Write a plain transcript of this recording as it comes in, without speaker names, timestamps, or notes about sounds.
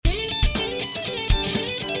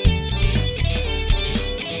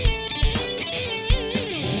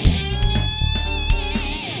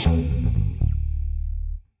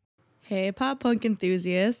Hey pop punk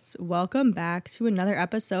enthusiasts, welcome back to another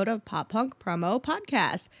episode of Pop Punk Promo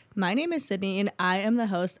Podcast. My name is Sydney and I am the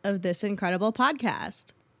host of this incredible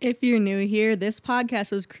podcast. If you're new here, this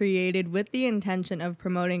podcast was created with the intention of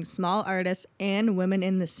promoting small artists and women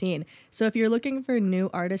in the scene. So if you're looking for new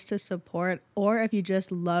artists to support, or if you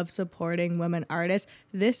just love supporting women artists,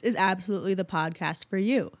 this is absolutely the podcast for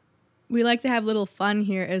you. We like to have a little fun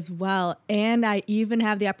here as well, and I even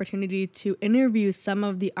have the opportunity to interview some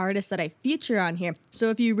of the artists that I feature on here. So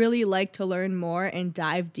if you really like to learn more and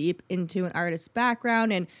dive deep into an artist's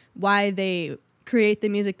background and why they create the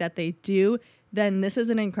music that they do, then this is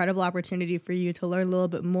an incredible opportunity for you to learn a little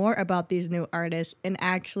bit more about these new artists and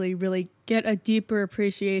actually really get a deeper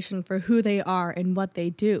appreciation for who they are and what they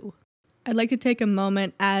do. I'd like to take a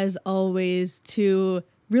moment, as always, to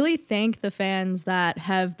really thank the fans that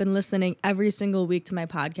have been listening every single week to my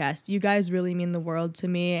podcast. You guys really mean the world to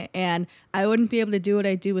me, and I wouldn't be able to do what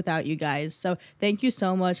I do without you guys. So thank you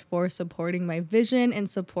so much for supporting my vision and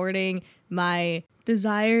supporting my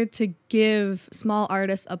desire to give small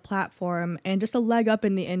artists a platform and just a leg up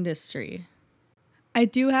in the industry. I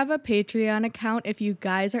do have a Patreon account if you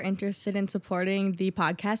guys are interested in supporting the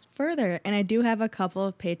podcast further, and I do have a couple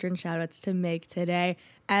of patron shoutouts to make today.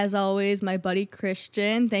 As always, my buddy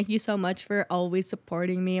Christian, thank you so much for always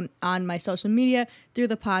supporting me on my social media, through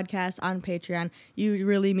the podcast, on Patreon. You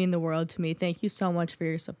really mean the world to me. Thank you so much for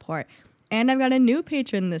your support. And I've got a new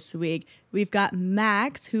patron this week. We've got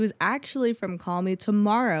Max, who's actually from Call Me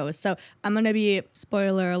Tomorrow. So I'm going to be,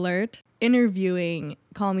 spoiler alert, interviewing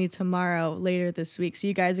Call Me Tomorrow later this week. So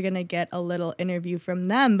you guys are going to get a little interview from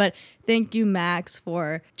them. But thank you, Max,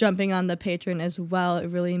 for jumping on the Patreon as well. It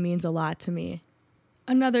really means a lot to me.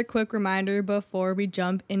 Another quick reminder before we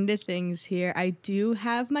jump into things here, I do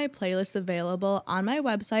have my playlist available on my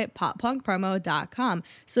website, poppunkpromo.com.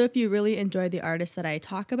 So if you really enjoy the artists that I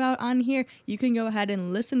talk about on here, you can go ahead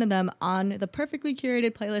and listen to them on the perfectly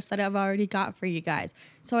curated playlist that I've already got for you guys.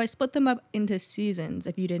 So I split them up into seasons,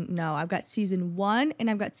 if you didn't know. I've got season 1 and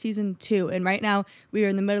I've got season 2. And right now we are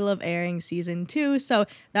in the middle of airing season 2. So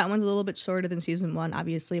that one's a little bit shorter than season 1,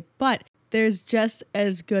 obviously. But there's just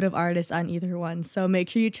as good of artists on either one, so make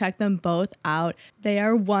sure you check them both out. They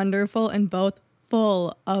are wonderful and both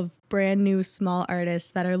full of brand new small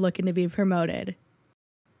artists that are looking to be promoted.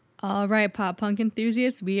 All right, pop punk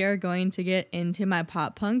enthusiasts, we are going to get into my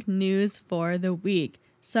pop punk news for the week.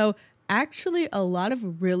 So actually, a lot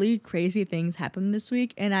of really crazy things happened this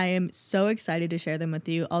week, and I am so excited to share them with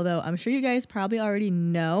you, although I'm sure you guys probably already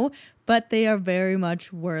know, but they are very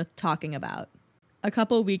much worth talking about. A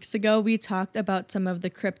couple weeks ago, we talked about some of the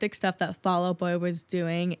cryptic stuff that Fall Out Boy was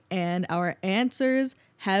doing, and our answers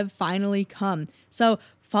have finally come. So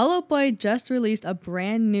Fall Out Boy just released a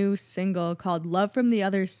brand new single called Love from the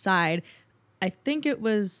Other Side. I think it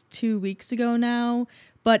was 2 weeks ago now,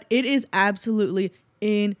 but it is absolutely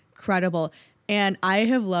incredible. And I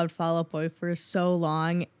have loved Fall Out Boy for so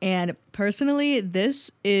long, and personally,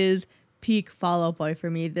 this is peak Fall Out Boy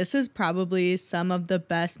for me. This is probably some of the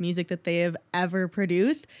best music that they have ever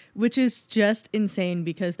produced, which is just insane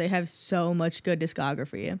because they have so much good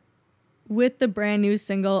discography. With the brand new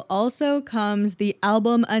single also comes the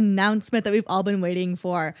album announcement that we've all been waiting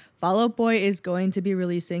for. Fall Out Boy is going to be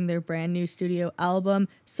releasing their brand new studio album,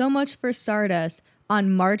 So Much for Stardust,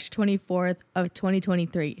 on March 24th of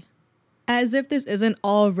 2023. As if this isn't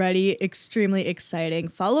already extremely exciting,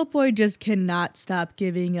 Fall Out Boy just cannot stop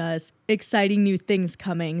giving us exciting new things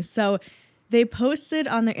coming. So they posted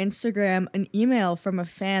on their Instagram an email from a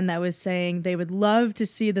fan that was saying they would love to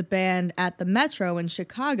see the band at the Metro in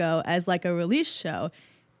Chicago as like a release show.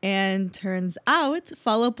 And turns out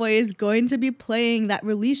Fall Out Boy is going to be playing that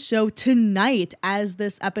release show tonight as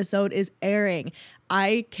this episode is airing.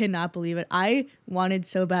 I cannot believe it. I wanted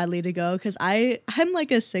so badly to go because I'm like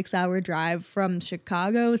a 6-hour drive from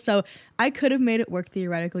Chicago. So I could have made it work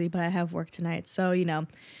theoretically, but I have work tonight. So,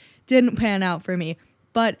 didn't pan out for me.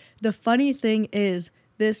 But the funny thing is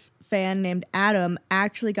this fan named Adam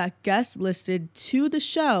actually got guest listed to the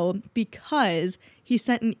show because he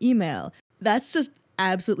sent an email. That's just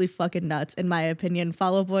absolutely fucking nuts, in my opinion.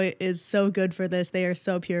 Fall Out Boy is so good for this. They are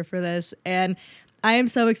so pure for this. And I am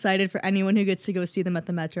so excited for anyone who gets to go see them at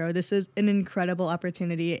the Metro. This is an incredible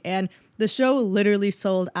opportunity. And the show literally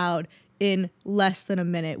sold out in less than a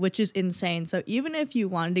minute, which is insane. So even if you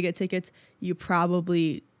wanted to get tickets, you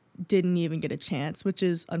probably didn't even get a chance, which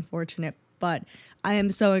is unfortunate. But I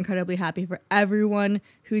am so incredibly happy for everyone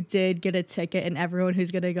who did get a ticket and everyone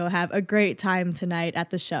who's going to go have a great time tonight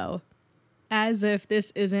at the show. As if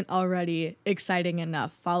this isn't already exciting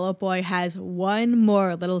enough, Fall Out Boy has one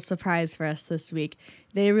more little surprise for us this week.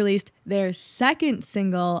 They released their second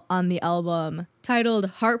single on the album, titled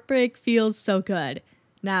Heartbreak Feels So Good.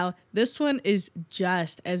 Now, this one is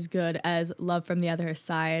just as good as Love from the Other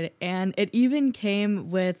Side, and it even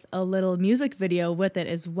came with a little music video with it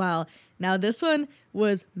as well. Now, this one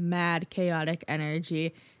was mad chaotic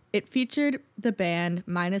energy. It featured the band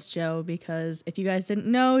minus Joe because if you guys didn't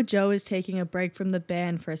know, Joe is taking a break from the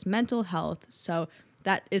band for his mental health. So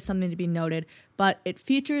that is something to be noted. But it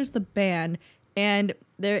features the band and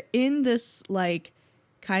they're in this like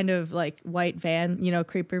kind of like white van,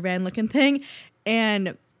 creeper van looking thing.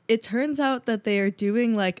 And it turns out that they are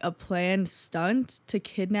doing like a planned stunt to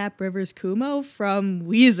kidnap Rivers Cuomo from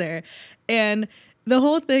Weezer. And the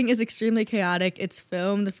whole thing is extremely chaotic. It's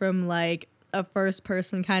filmed from like a first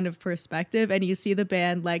person kind of perspective, and you see the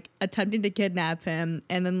band like attempting to kidnap him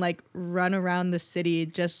and then like run around the city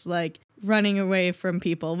just like running away from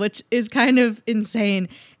people, which is kind of insane.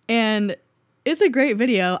 And it's a great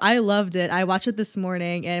video. I loved it. I watched it this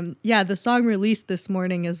morning, and yeah, the song released this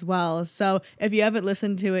morning as well. So if you haven't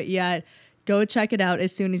listened to it yet, go check it out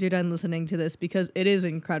as soon as you're done listening to this because it is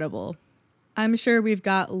incredible. I'm sure we've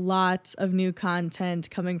got lots of new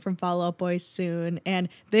content coming from Fall Out Boy soon, and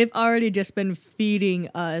they've already just been feeding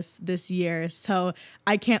us this year, so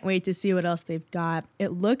I can't wait to see what else they've got. It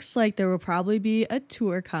looks like there will probably be a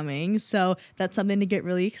tour coming, so that's something to get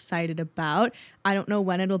really excited about. I don't know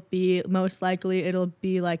when it'll be. Most likely it'll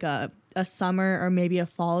be like a summer or maybe a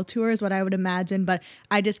fall tour is what I would imagine, but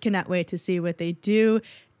I just cannot wait to see what they do,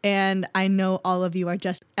 and I know all of you are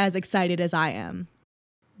just as excited as I am.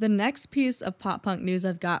 The next piece of pop punk news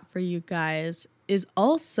I've got for you guys is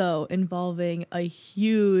also involving a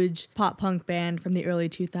huge pop punk band from the early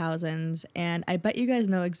 2000s, and I bet you guys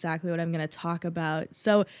know exactly what I'm going to talk about.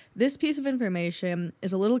 So this piece of information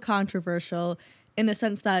is a little controversial in the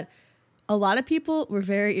sense that a lot of people were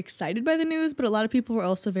very excited by the news, but a lot of people were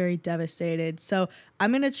also very devastated. So I'm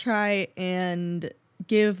going to try and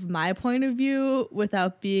give my point of view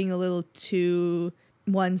without being a little too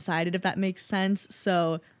one-sided, if that makes sense.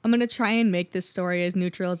 So I'm going to try and make this story as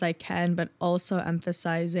neutral as I can, but also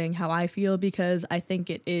emphasizing how I feel because I think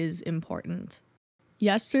it is important.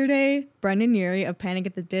 Yesterday, Brendan Urie of Panic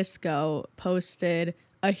at the Disco posted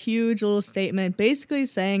a huge little statement basically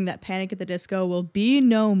saying that Panic at the Disco will be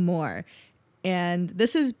no more. And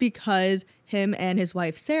this is because him and his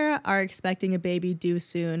wife Sarah are expecting a baby due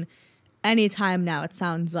soon. Anytime now, it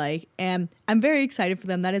sounds like, and I'm very excited for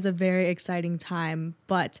them. That is a very exciting time,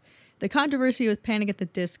 but the controversy with Panic at the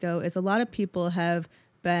Disco is a lot of people have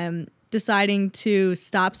been deciding to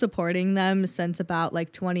stop supporting them since about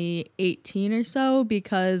like 2018 or so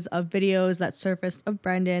because of videos that surfaced of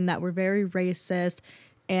Brendan that were very racist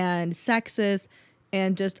and sexist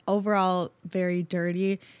and just overall very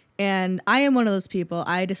dirty. And I am one of those people.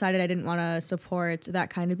 I decided I didn't want to support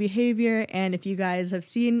that kind of behavior, and if you guys have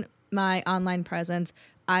seen my online presence,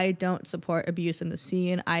 I don't support abuse in the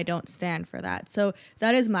scene. I don't stand for that. So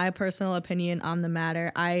that is my personal opinion on the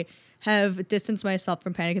matter. I have distanced myself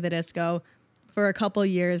from Panic at the Disco for a couple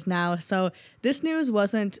years now. So this news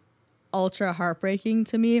wasn't ultra heartbreaking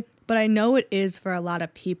to me, but I know it is for a lot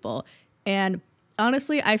of people. And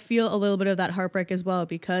honestly, I feel a little bit of that heartbreak as well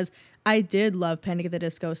because I did love Panic at the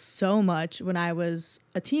Disco so much when I was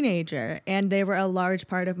a teenager, and they were a large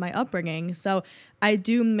part of my upbringing. So I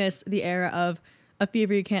do miss the era of A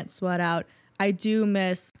Fever You Can't Sweat Out. I do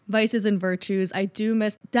miss Vices and Virtues. I do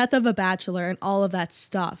miss Death of a Bachelor and all of that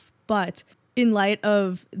stuff. But in light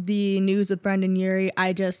of the news with Brendan Urie,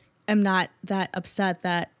 I just am not that upset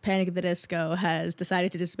that Panic at the Disco has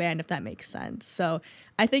decided to disband, if that makes sense. So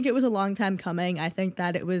I think it was a long time coming. I think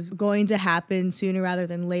that it was going to happen sooner rather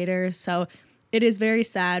than later. So it is very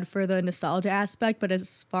sad for the nostalgia aspect, but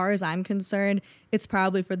as far as I'm concerned, it's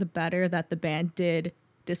probably for the better that the band did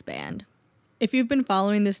disband. If you've been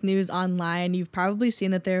following this news online, you've probably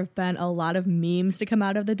seen that there have been a lot of memes to come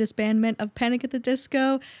out of the disbandment of Panic at the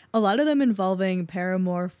Disco, a lot of them involving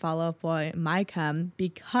Paramore, Fall Out Boy, My Chem,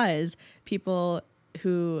 because people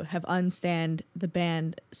who have unstanned the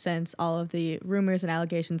band since all of the rumors and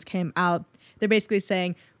allegations came out, they're basically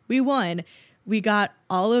saying, we won. We got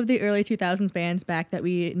all of the early 2000s bands back that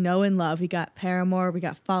we know and love. We got Paramore, we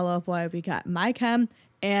got Fall Out Boy, we got My Chem,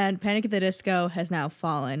 and Panic at the Disco has now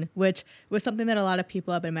fallen, which was something that a lot of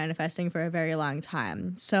people have been manifesting for a very long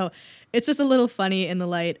time. So it's just a little funny in the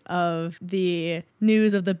light of the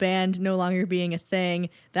news of the band no longer being a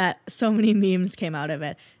thing that so many memes came out of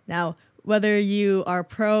it. Now, whether you are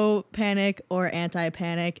pro-Panic or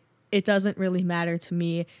anti-Panic, it doesn't really matter to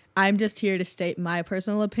me. I'm just here to state my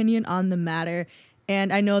personal opinion on the matter.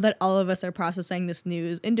 And I know that all of us are processing this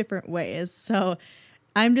news in different ways. So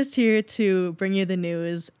I'm just here to bring you the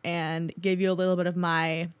news and give you a little bit of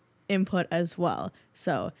my input as well.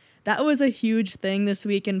 So that was a huge thing this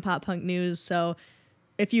week in pop punk news. So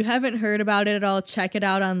if you haven't heard about it at all, check it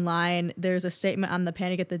out online. There's a statement on the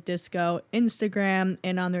Panic at the Disco Instagram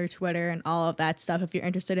and on their Twitter and all of that stuff if you're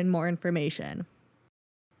interested in more information.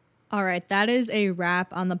 All right, that is a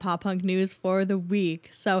wrap on the pop punk news for the week.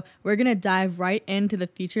 So we're going to dive right into the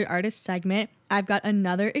featured artist segment. I've got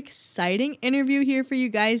another exciting interview here for you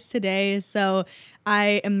guys today. So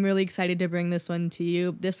I am really excited to bring this one to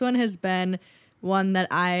you. This one has been one that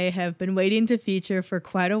I have been waiting to feature for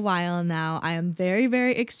quite a while now. I am very,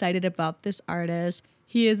 very excited about this artist.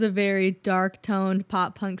 He is a very dark-toned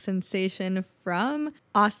pop punk sensation from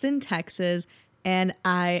Austin, Texas, and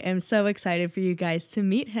I am so excited for you guys to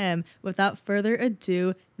meet him. Without further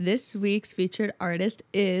ado, this week's featured artist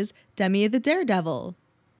is Demi the Daredevil.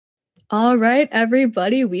 All right,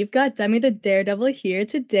 everybody, we've got Demi the Daredevil here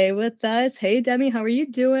today with us. Hey, Demi, how are you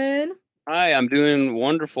doing? Hi, I'm doing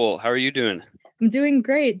wonderful. How are you doing? I'm doing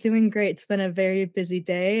great, doing great. It's been a very busy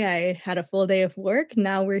day. I had a full day of work.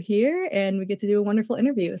 Now we're here and we get to do a wonderful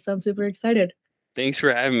interview. So I'm super excited. Thanks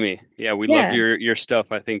for having me. Yeah, we love Yeah. your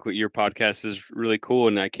stuff. I think what your podcast is really cool,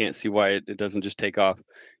 and I can't see why it doesn't just take off.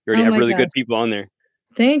 You already Oh have my really gosh. good people on there.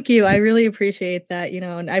 Thank you. I really appreciate that,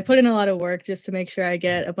 and I put in a lot of work just to make sure I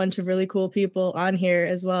get a bunch of really cool people on here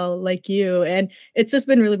as well, like you. And it's just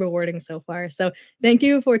been really rewarding so far. So thank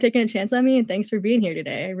you for taking a chance on me and thanks for being here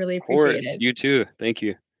today. I really Of appreciate course, it. you too. Thank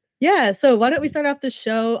you. Yeah, so why don't we start off the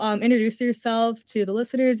show? Introduce yourself to the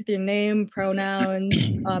listeners with your name, pronouns,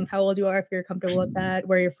 how old you are, if you're comfortable with that,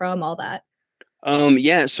 where you're from, all that.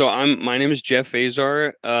 Yeah, so my name is Jeff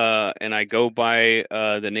Azar, and I go by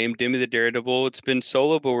the name Dimmy the Daredevil. It's been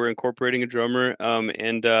solo, but we're incorporating a drummer.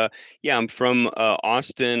 And yeah, I'm from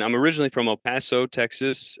Austin. I'm originally from El Paso,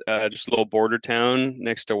 Texas, just a little border town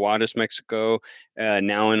next to Juarez, Mexico.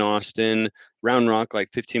 Now in Austin, Round Rock, like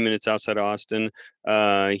 15 minutes outside Austin.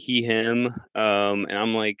 He, him, and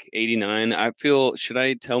I'm like 89. I feel, should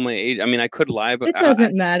I tell my age? I mean, I could lie, but It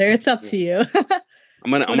doesn't matter. It's up yeah. to you. I'm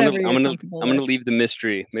gonna I'm gonna Whatever I'm you're gonna comfortable I'm gonna with. leave the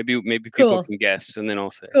mystery. Maybe people Cool. can guess, and then I'll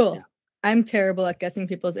say, Cool. yeah. I'm terrible at guessing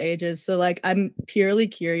people's ages. So like I'm purely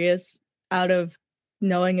curious out of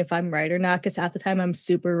knowing if I'm right or not, because half the time I'm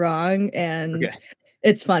super wrong and Okay.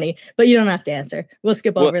 it's funny. But you don't have to answer. We'll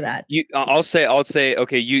skip Well, over that. I'll say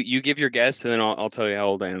okay. You give your guess, and then I'll tell you how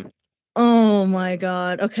old I am. Oh my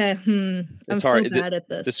god. Okay. I'm It's so hard. bad at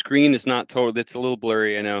The this. screen is not total. It's a little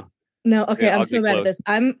blurry. I know. No, okay, Yeah, I'm I'll so get bad at close. this.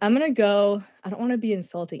 I'm gonna go. I don't want to be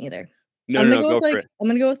insulting either. No, no, no. Go for it. I'm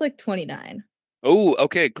gonna go with like 29. Oh,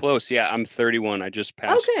 okay, close. Yeah, I'm 31. I just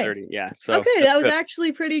passed Okay. 30. Yeah, so Okay, that's that was good.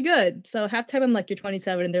 actually pretty good. So halftime I'm like, you're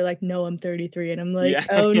 27, and they're like, no, I'm 33. And I'm like, Yeah.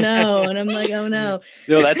 oh no. And I'm like, oh no.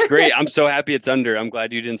 No, that's great. I'm so happy it's under. I'm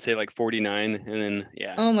glad you didn't say like 49, and then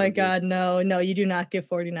yeah, Oh my that'd be god, no, no, you do not give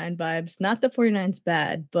 49 vibes. Not that 49's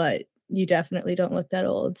bad, but you definitely don't look that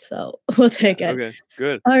old. So we'll yeah. take it. Okay,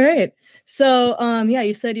 good. All right. So yeah,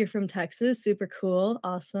 you said you're from Texas. Super cool.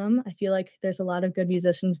 Awesome. I feel like there's a lot of good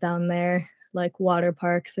musicians down there, like Water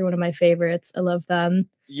Parks. They're one of my favorites. I love them.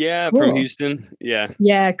 Yeah, from Cool. Houston. Yeah.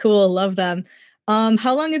 Yeah, cool. Love them.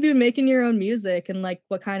 How long have you been making your own music and like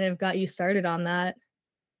what kind of got you started on that?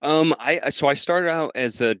 I started out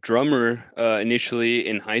as a drummer initially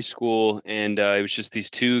in high school, and it was just these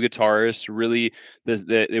two guitarists. Really,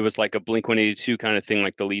 it was like a Blink 182 kind of thing.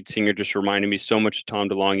 Like the lead singer just reminded me so much of Tom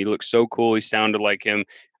DeLonge. He looked so cool. He sounded like him.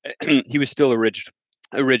 He was still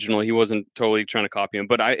original. He wasn't totally trying to copy him,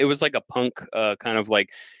 but it was like a punk kind of like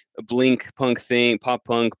a Blink punk thing, pop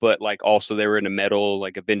punk, but like also they were in a metal,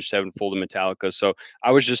 like Avenged Sevenfold and Metallica. So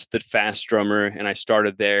I was just the fast drummer, and I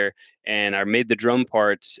started there, and I made the drum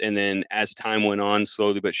parts. And then as time went on,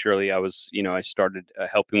 slowly but surely, I started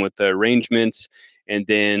helping with the arrangements, and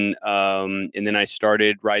then I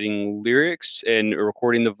started writing lyrics and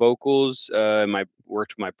recording the vocals. My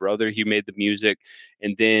worked with my brother; he made the music,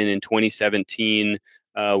 and then in 2017.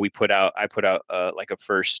 I put out like a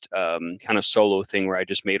first kind of solo thing where I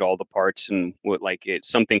just made all the parts, and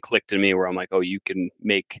something clicked in me where I'm like, oh, you can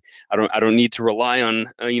make. I don't need to rely on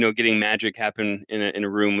getting magic happen in a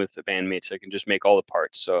room with the bandmates. I can just make all the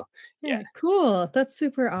parts. So yeah. Yeah, cool. That's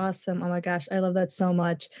super awesome. Oh my gosh, I love that so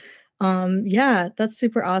much. Yeah, that's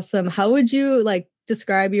super awesome. How would you like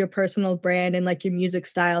describe your personal brand and like your music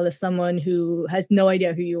style to someone who has no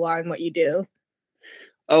idea who you are and what you do?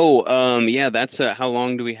 Oh, yeah, that's how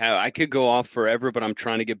long do we have? I could go off forever, but I'm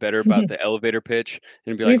trying to get better about the elevator pitch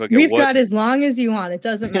and be like, We've okay, we've what? got as long as you want. It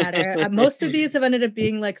doesn't matter. Most of these have ended up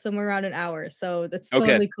being like somewhere around an hour, so that's Okay.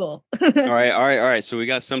 totally cool. All right, all right, all right. So we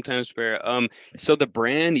got some time spare. So the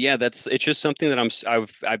brand, yeah, that's it's just something that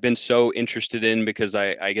I've been so interested in because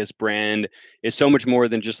I guess brand is so much more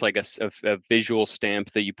than just like a visual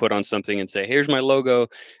stamp that you put on something and say, here's my logo.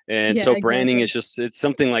 And Yeah, so branding exactly. is just it's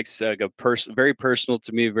something like a very personal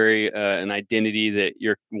to me, very an identity that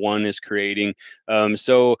your one is creating.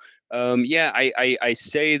 So yeah, I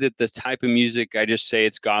say that the type of music, I just say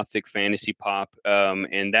it's gothic fantasy pop.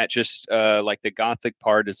 And that just like the gothic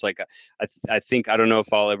part is like I think I don't know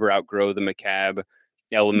if I'll ever outgrow the macabre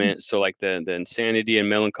element. So like the insanity and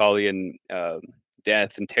melancholy and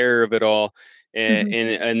death and terror of it all.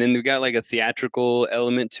 Mhm. And then we've got like a theatrical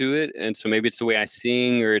element to it, and so maybe it's the way I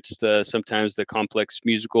sing, or it's the sometimes the complex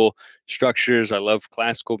musical structures. I love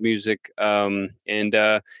classical music, and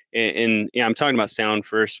yeah, I'm talking about sound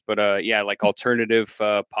first, but yeah, like alternative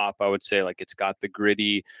pop, I would say like it's got the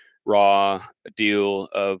gritty, raw deal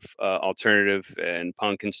of alternative and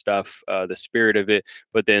punk and stuff, the spirit of it.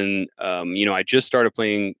 But then, I just started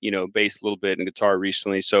playing, bass a little bit and guitar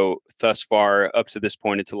recently. So thus far, up to this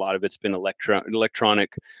point, it's a lot of it's been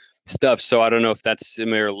electronic stuff. So I don't know if that's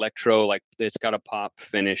similar electro, like it's got a pop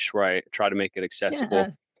finish where I try to make it accessible.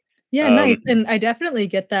 Yeah. Yeah, Um, nice, and I definitely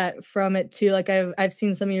get that from it too, like, I've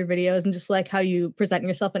seen some of your videos and just, like, how you present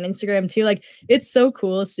yourself on Instagram too, like, it's so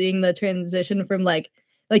cool seeing the transition from,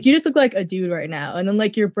 you just look like a dude right now, and then,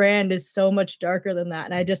 like, your brand is so much darker than that,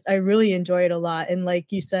 and I really enjoy it a lot, and like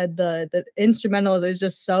you said, the instrumentals is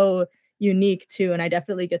just so unique too, and I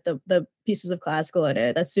definitely get the pieces of classical in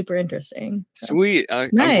it, that's super interesting, so Sweet.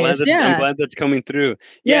 nice, I'm yeah. glad that's coming through.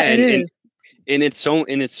 Yeah, Yeah, it is. and it's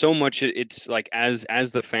so much it's like as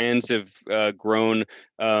the fans have grown,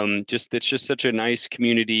 just it's just such a nice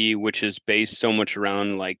community which is based so much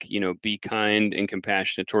around like be kind and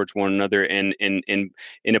compassionate towards one another, and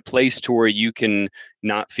in a place to where you can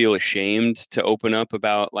not feel ashamed to open up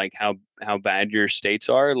about like how bad your states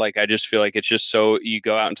are. Like I just feel like it's just so you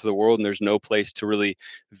go out into the world and there's no place to really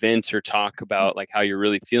vent or talk about like how you're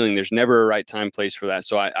really feeling. There's never a right time place for that.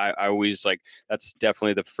 So I always like that's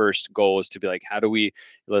definitely the first goal is to be like, how do we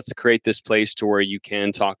let's create this place to where you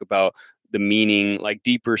can talk about the meaning, like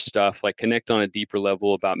deeper stuff, like connect on a deeper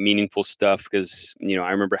level about meaningful stuff. Because I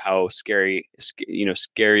remember how scary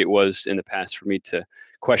it was in the past for me to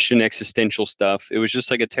question existential stuff. It was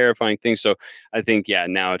just like a terrifying thing. So I think yeah,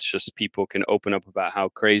 now it's just people can open up about how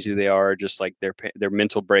crazy they are, just like their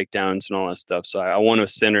mental breakdowns and all that stuff. So I want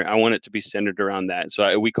to I want it to be centered around that.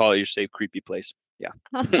 So we call it your safe, creepy place. Yeah.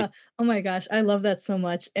 Oh my gosh, I love that so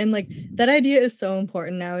much. And like that idea is so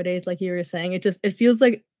important nowadays, like you were saying. It feels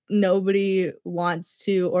like nobody wants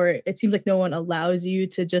to, or it seems like no one allows you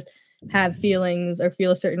to just have feelings or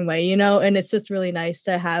feel a certain way, you know? And it's just really nice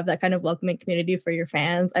to have that kind of welcoming community for your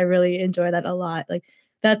fans. I really enjoy that a lot. Like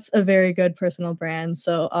that's a very good personal brand.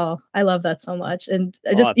 So oh, I love that so much. And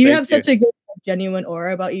I just Oh, you thank have you. such a good genuine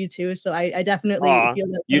aura about you too. So I definitely Aw, feel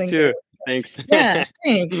that you coming through. too. Thanks. Yeah,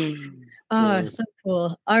 thanks. Ah, Uh, so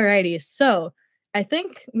cool. Alrighty. So I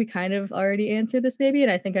think we kind of already answered this maybe,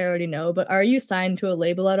 and I think I already know, but are you signed to a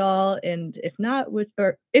label at all? And if not, which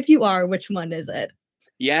or if you are, which one is it?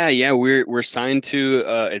 yeah, we're signed to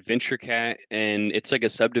Adventure Cat, and it's like a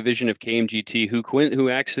subdivision of KMGT, who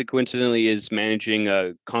actually coincidentally is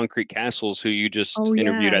managing Concrete Castles, who you just Oh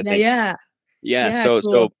interviewed, yeah, I yeah, think. yeah. Yeah, Yeah, so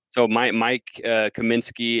cool. Mike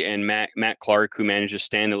Kaminsky and Matt Clark, who manages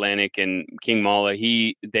Stand Atlantic and King Mala,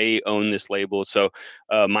 they own this label. So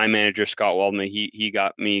my manager Scott Waldman, he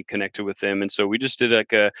got me connected with them, and so we just did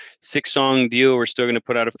like a 6 song deal. We're still going to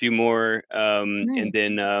put out a few more, and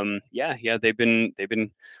then Nice. yeah, they've been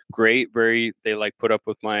great. They like put up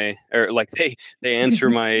with my or like they answer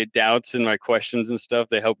my doubts and my questions and stuff.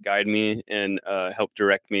 They help guide me and help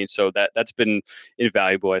direct me. So that's been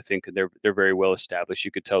invaluable. I think they're very well established.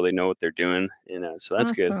 You could tell they know what they're doing, so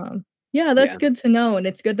that's good. Awesome. Yeah, that's Yeah. good to know, and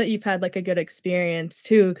it's good that you've had, like, a good experience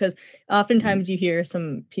too, because oftentimes you hear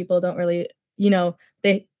some people don't really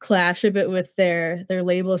they clash a bit with their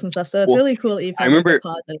labels and stuff, so it's Well, really cool that you've I had, like, a remember.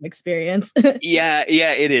 positive experience. Yeah,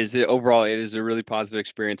 it is. Overall, it is a really positive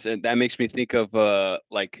experience, and that makes me think of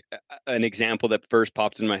like an example that first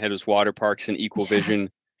popped in my head was water parks and Equal Yeah. Vision.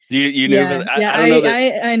 Do you knew Yeah, about yeah, I don't know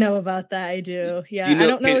that. I know about that, I do. Do Yeah, you I know?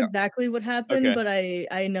 don't know exactly what happened, Okay, but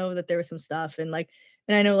I know that there was some stuff and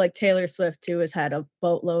I know, like, Taylor Swift too has had a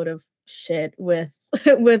boatload of shit with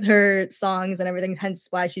with her songs and everything, hence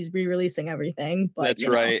why she's re-releasing everything, but, that's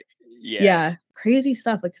right. Yeah, Yeah, crazy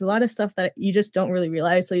stuff. Like, there's a lot of stuff that you just don't really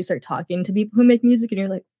realize. So you start talking to people who make music, and you're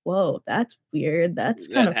like, "Whoa, that's weird. That's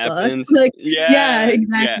kind that of fucked." happens. Like, yeah, Yeah, yeah,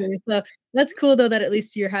 exactly. So that's cool though that at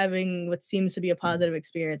least you're having what seems to be a positive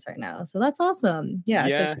experience right now. So that's awesome. Yeah,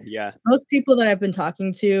 because yeah, yeah. most people that I've been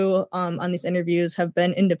talking to on these interviews have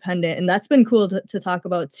been independent, and that's been cool to talk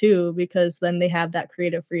about too, because then they have that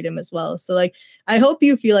creative freedom as well. So like, I hope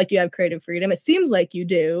you feel like you have creative freedom. It seems like you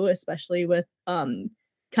do, especially with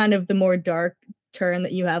kind of the more dark turn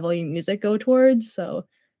that you have all your music go towards. So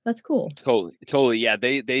that's cool. Totally, totally. Yeah,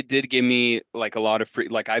 they did give me like a lot of free.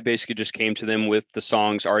 Like I basically just came to them with the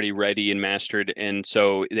songs already ready and mastered, and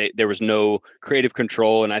so there was no creative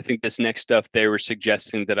control. And I think this next stuff they were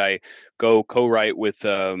suggesting that I go co-write with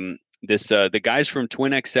this the guys from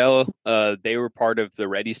Twin XL. They were part of the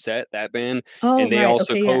Ready Set, that band, Oh, and they right.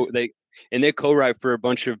 also Okay. Yes. they co-write for a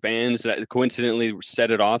bunch of bands that coincidentally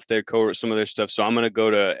set it off. They co-wrote some of their stuff. So I'm gonna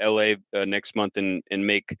go to LA next month and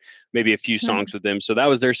make maybe a few Nice. songs with them. So that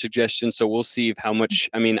was their suggestion. So we'll see if how much.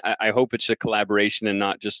 I mean, I hope it's a collaboration and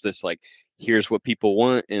not just this like, here's what people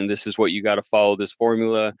want and this is what you got to follow this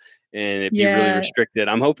formula. And if you really Yeah. restrict it,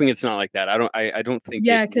 I'm hoping it's not like that. I don't think it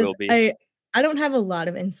Yeah. Because will be. I don't have a lot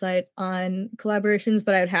of insight on collaborations,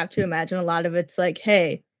 but I would have to imagine a lot of it's like,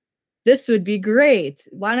 hey, this would be great.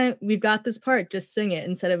 Why don't we've got this part, just sing it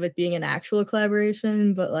instead of it being an actual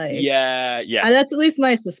collaboration. But like, Yeah, yeah, that's at least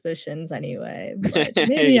my suspicions anyway. But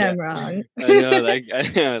maybe yeah. I'm wrong. I know. Like, I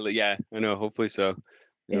know. Yeah, I know. Hopefully so.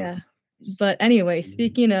 Yeah. Yeah. But anyway,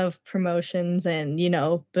 speaking of promotions and,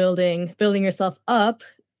 building yourself up,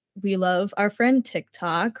 we love our friend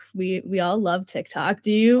TikTok. We all love TikTok.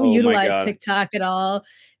 Do you Oh my utilize God. TikTok at all?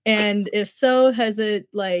 And if so, has it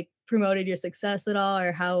like promoted your success at all,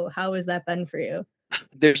 or how has that been for you?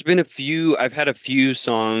 There's been a few. I've had a few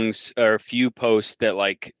songs or a few posts that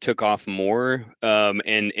like took off more,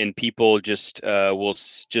 and people just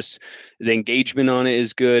just the engagement on it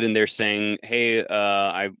is good, and they're saying, "Hey,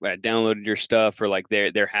 I downloaded your stuff," or like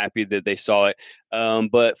they're happy that they saw it.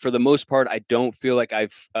 But for the most part, I don't feel like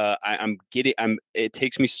I'm getting. I'm. It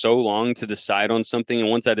takes me so long to decide on something, and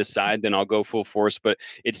once I decide, then I'll go full force. But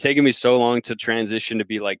it's taken me so long to transition to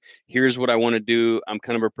be like, here's what I want to do. I'm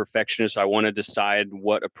kind of a perfectionist. I want to decide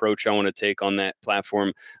what approach I want to take on that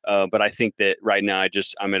platform. But I think that right now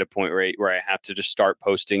I'm at a point where I have to just start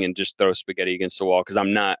posting and just throw spaghetti against the wall because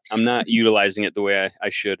I'm not utilizing it the way I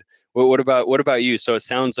should. What about you? So it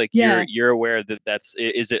sounds like you're Yeah. you're aware that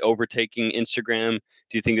is it overtaking Instagram?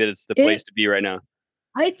 Do you think that it's the place It to be right now?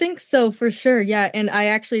 I think so for sure. Yeah. And I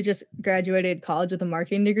actually just graduated college with a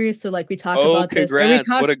marketing degree. So like we talk Oh, about this or we congrats.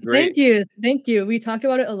 talk What a great. thank you. Thank you. We talk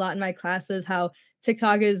about it a lot in my classes, how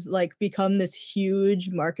TikTok is like become this huge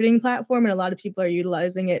marketing platform and a lot of people are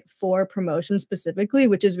utilizing it for promotion specifically,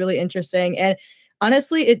 which is really interesting. And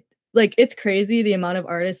honestly, it's crazy the amount of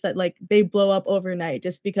artists that like they blow up overnight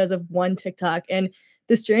just because of one TikTok. And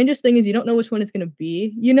the strangest thing is you don't know which one it's gonna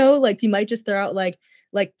be, like you might just throw out like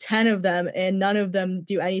 10 of them and none of them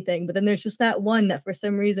do anything, but then there's just that one that for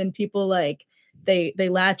some reason people like they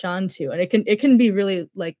latch onto, and it can be really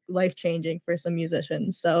like life changing for some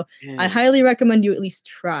musicians. So I Yeah, highly recommend you at least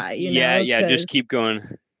try, yeah, yeah. Just because keep going.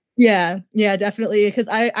 yeah, definitely, because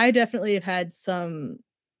I definitely have had some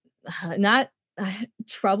not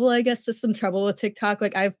trouble, I guess, just some trouble with TikTok.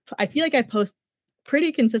 Like I feel like I post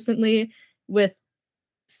pretty consistently with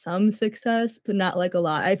some success, but not like a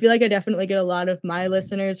lot. I feel like I definitely get a lot of my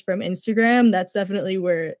listeners from Instagram. That's definitely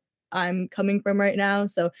where I'm coming from right now.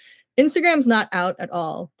 So Instagram's not out at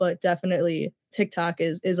all, but definitely TikTok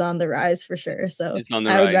is on the rise for sure. So It's on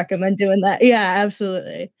the I would rise. recommend doing that. Yeah,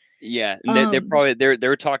 absolutely. Yeah, and they're Um, probably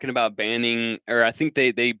they're talking about banning, or I think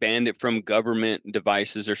they banned it from government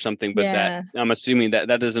devices or something. But that yeah. I'm assuming that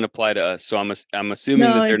doesn't apply to us. So I'm assuming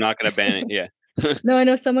No, that they're not going to ban it. Yeah. no, I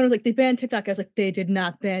know someone was like, they banned TikTok. I was like, they did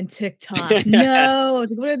not ban TikTok. No. I was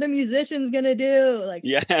like, what are the musicians gonna do? Like, but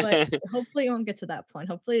Yeah. hopefully it won't get to that point.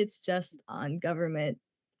 Hopefully it's just on government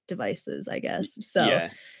devices, I guess. So Yeah.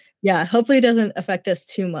 yeah, hopefully it doesn't affect us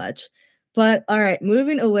too much. But all right,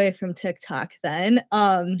 moving away from TikTok then.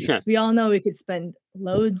 Because we all know we could spend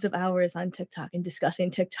loads of hours on TikTok and discussing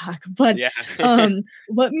TikTok. But Yeah.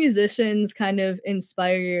 what musicians kind of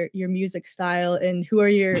inspire your music style, and who are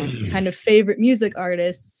your kind of favorite music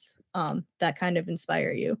artists that kind of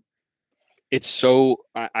inspire you? It's so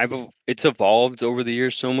it's evolved over the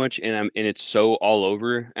years so much, and it's so all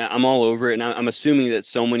over. I'm all over it, and I'm assuming that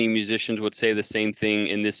so many musicians would say the same thing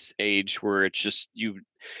in this age where it's just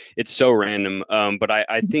it's so random. But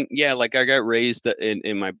I think, yeah, like I got raised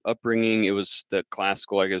in my upbringing, it was the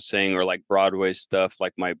classical, like I was saying, or like Broadway stuff.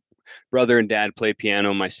 Like brother and dad play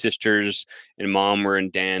piano. My sisters and mom were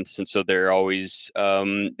in dance, and so they're always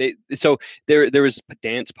so there was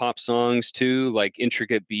dance pop songs too, like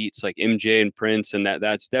intricate beats like MJ and Prince, and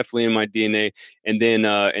that's definitely in my DNA. And then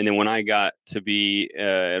when I got to be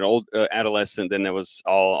an old adolescent, then that was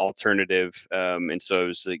all alternative, and so it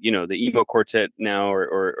was the emo quartet now,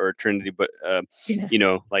 or Trinity, but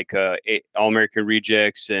Yeah. like All American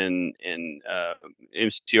Rejects and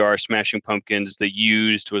MCR, Smashing Pumpkins. The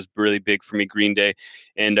Used was really big for me. Green Day,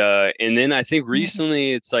 and then I think Nice.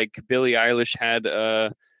 recently it's like Billie Eilish had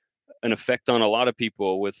an effect on a lot of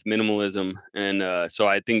people with minimalism, and so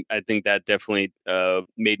I think that definitely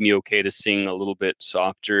made me okay to sing a little bit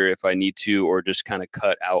softer if I need to, or just kind of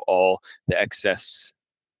cut out all the excess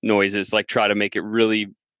noises, like try to make it really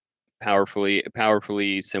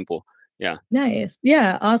powerfully simple. Yeah, Nice.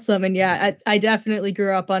 Yeah, awesome. And yeah, I definitely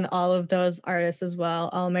grew up on all of those artists as well.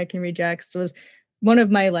 All American Rejects was one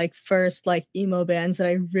of my like first like emo bands that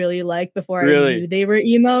I really liked before I knew really. they were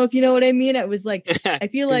emo, if you know what I mean. It was like I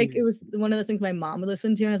feel like it was one of those things my mom would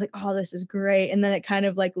listen to and I was like, "Oh, this is great." And then it kind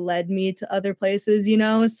of like led me to other places, you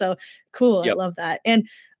know? So cool. I Yep. love that. And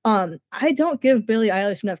I don't give Billie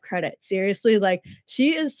Eilish enough credit. Seriously, like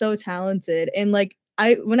she is so talented and like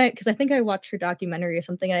because I think I watched her documentary or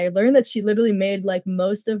something, and I learned that she literally made like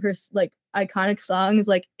most of her like iconic songs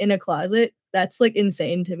like in a closet. That's like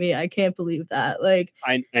insane to me. I can't believe that. Like,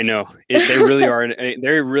 I know they really are.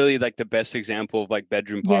 They're really like the best example of like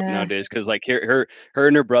bedroom pop yeah, nowadays. Because like her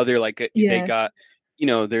and her brother, like they yeah, got,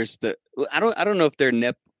 there's I don't know if they're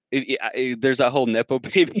there's that whole nepo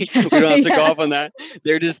baby. We don't have to go yeah, off on that.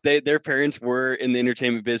 Their parents were in the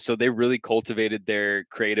entertainment biz, so they really cultivated their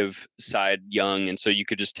creative side young, and so you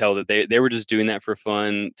could just tell that they were just doing that for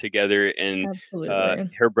fun together. And absolutely.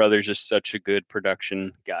 her brother's just such a good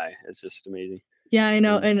production guy. It's just amazing. Yeah, I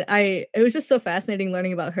know. Mm. And it was just so fascinating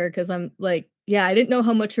learning about her because I'm like, yeah, I didn't know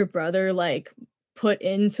how much her brother like put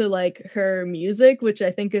into like her music, which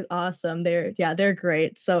I think is awesome. They're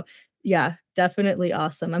great. So yeah, definitely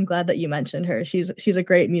awesome. I'm glad that you mentioned her. She's a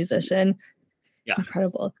great musician. Yeah,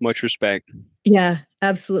 Incredible. much respect. Yeah,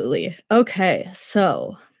 absolutely. Okay,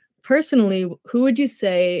 so personally, who would you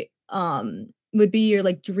say would be your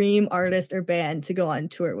like dream artist or band to go on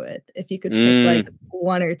tour with if you could pick like Mm,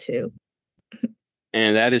 one or two?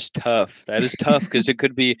 and that is tough. That is tough because it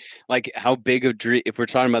could be like how big of dream. If we're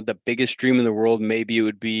talking about the biggest dream in the world, maybe it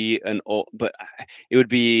would be it would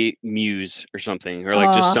be Muse or something, or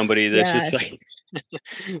like just Oh, somebody that's just yes. like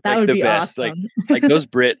That like would the be best. awesome. Like those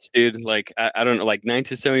Brits, dude. Like I don't know, like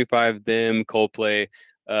 1975, them, Coldplay.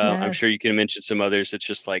 I'm sure Yes. you can mention some others. It's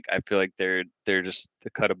just like I feel like they're just the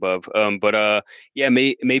cut above. But yeah,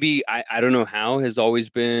 maybe I don't know how has always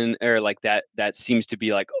been, or like that seems to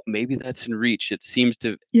be like, oh, maybe that's in reach. It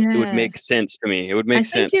would Yeah. make sense to me. It would I make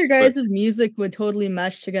think your sense. But guys' music would totally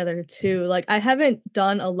mesh together too. Like I haven't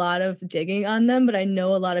done a lot of digging on them, but I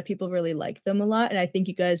know a lot of people really like them a lot, and I think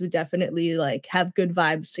you guys would definitely like have good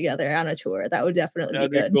vibes together on a tour. That would definitely be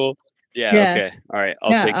that'd be good. cool. Yeah. Yeah. Okay. All right.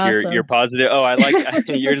 I'll Yeah, take your awesome. positive. Oh, I like.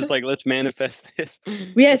 You're just like, let's manifest this.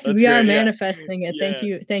 Yes, That's we are great. Yeah. manifesting it.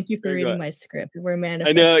 Yeah. Thank you for Very reading good. my script. We're I know.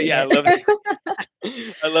 manifesting Yeah. I it. love that.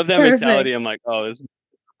 I love that mentality. Perfect. I'm like, oh, this is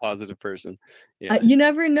a positive person. Yeah. You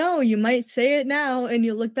never know. You might say it now and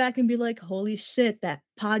you'll look back and be like, "Holy shit, that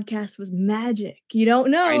podcast was magic." You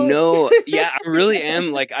don't I know. know. Yeah, I really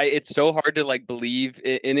am. Like, it's so hard to like believe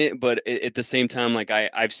in it, but at the same time, like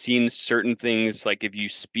I've seen certain things. Like if you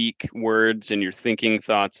speak words and you're thinking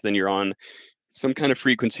thoughts, then you're on some kind of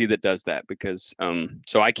frequency that does that. Because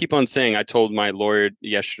so I keep on saying, I told my lawyer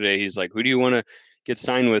yesterday, he's like, who do you want to get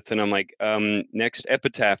signed with? And I'm like, next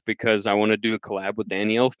Epitaph, because I want to do a collab with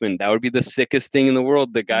Danny Elfman. That would be the sickest thing in the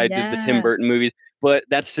world. The guy did the Tim Yeah. Burton movies. But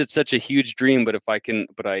it's such a huge dream. But if I can,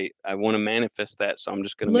 but I want to manifest that, so I'm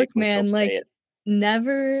just gonna make Look, myself man, say like it.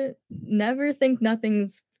 never think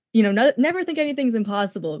nothing's, never think anything's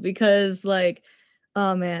impossible because like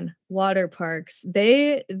oh man, water parks.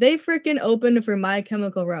 They freaking opened for My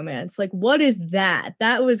Chemical Romance. Like what is that?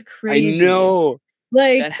 That was I crazy. know that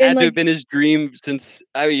Like and had to have like been his dream since.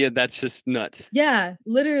 Oh yeah, that's just nuts. yeah,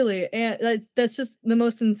 literally, and that's just the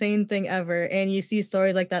most insane thing ever, and you see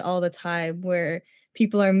stories like that all the time where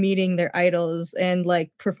people are meeting their idols and, like,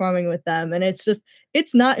 performing with them, and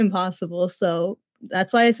it's not impossible, so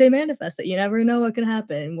that's why I say manifest it, you never know what can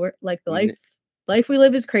happen, we're like, the life we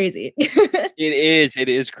live is crazy. It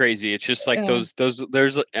is crazy. It's just like Yeah.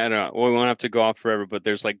 there's I don't know. We won't have to go off forever, but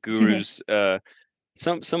there's like gurus.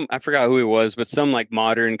 Some I forgot who he was, but some like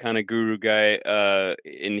modern kind of guru guy.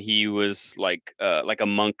 And he was like a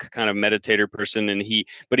monk kind of meditator person, and he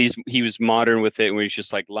was modern with it, where he's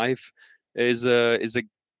just like life is a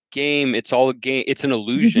game. It's all a game. It's an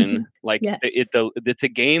illusion. Like Yes. it's a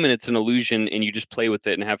game and it's an illusion, and you just play with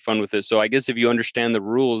it and have fun with it. So I guess if you understand the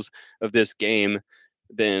rules of this game,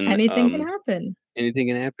 then Anything can happen. anything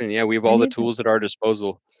can happen. Yeah, we have all the Anything. tools at our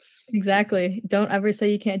disposal. Exactly. Don't ever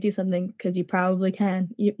say you can't do something because you probably can.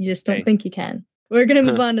 You just don't Hey. think you can. We're gonna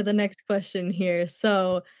move on to the next question here.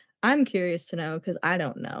 So I'm curious to know because I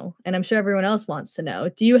don't know, and I'm sure everyone else wants to know.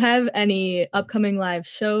 Do you have any upcoming live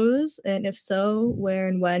shows? And if so, where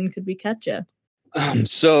and when could we catch you?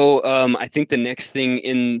 I think the next thing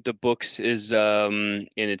in the books is and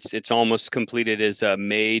it's almost completed is a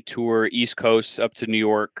May tour East Coast up to New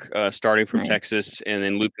York, starting from Nice. Texas and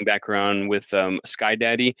then looping back around with Sky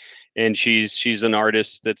Daddy, and she's an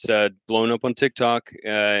artist that's blown up on TikTok,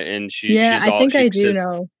 and Yeah, she's I all think she I do says,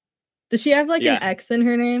 know. Does she have like an yeah, X in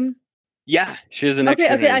her name? yeah, she has an X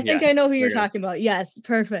Okay, in her okay, I name, think yeah. I know who you're Okay. talking about. Yes,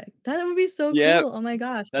 perfect. That would be so Yeah, cool. Oh my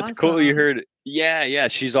gosh, that's cool. You awesome. heard, yeah, yeah.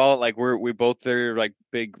 She's all like we both are like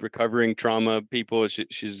big recovering trauma people.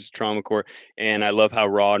 She's trauma core, and I love how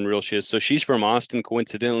raw and real she is. So she's from Austin,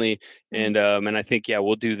 coincidentally, Nice. and I think yeah,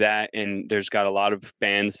 we'll do that. And there's got a lot of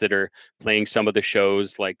bands that are playing some of the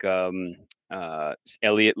shows, like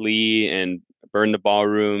Elliot Lee and Burn the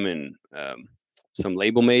Ballroom and some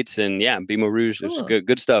label mates, and yeah, Bimo Rouge. There's Cool.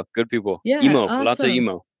 good stuff, good people. Yeah, Emo, lots of awesome.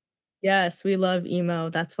 emo. Yes, we love emo.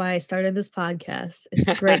 That's why I started this podcast. It's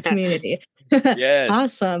a great community. Yes,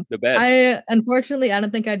 Awesome. the best. I unfortunately, I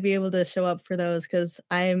don't think I'd be able to show up for those because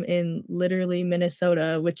I'm in literally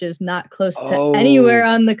Minnesota, which is not close to anywhere Oh.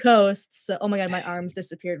 on the coast. So, oh my God, my arms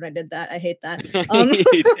disappeared when I did that. I hate that. Um,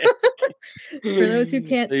 for those who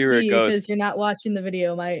can't So you were a see, because ghost. you're not watching the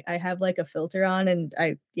video, I have like a filter on, and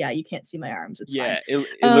yeah, you can't see my arms. It's fine. Yeah, it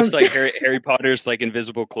looks Um, like Harry Potter's like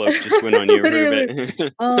invisible cloak just went on you for a bit.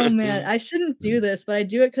 literally. Oh man, I shouldn't do this, but I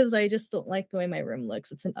do it because I just don't like the way my room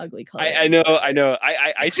looks. It's an ugly I color. know, I know.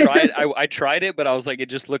 I tried I tried it, but I was like, it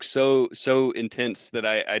just looks so intense that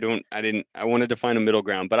I wanted to find a middle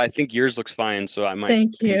ground. But I think yours looks fine, so I might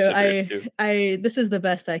Thank you. consider it too. I this is the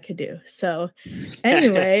best I could do. So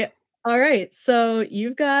anyway, all right. So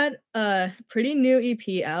you've got a pretty new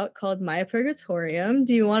EP out called My Purgatorium.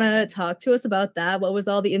 Do you want to talk to us about that? What was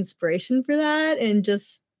all the inspiration for that? And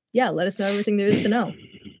just yeah, let us know everything there is to know.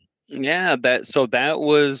 Yeah, that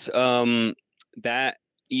was that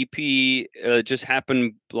EP just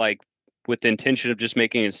happened like with the intention of just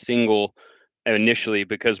making a single initially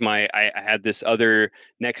because I had this other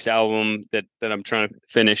next album that I'm trying to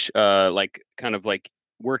finish like kind of like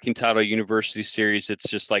working title university series. It's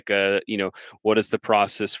just like what is the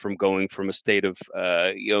process from going from a state of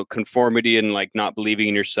conformity and like not believing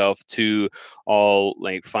in yourself to all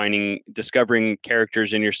like discovering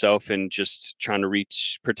characters in yourself and just trying to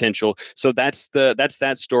reach potential. So that's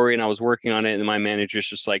that story, and I was working on it, and my manager's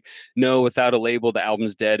just like, no, without a label the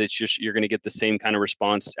album's dead. It's just you're going to get the same kind of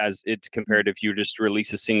response as it's compared if you just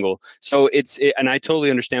release a single. So and I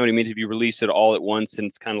totally understand what it means if you release it all at once and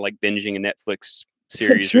it's kind of like binging a Netflix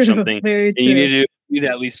series or True, something, very and true. you need to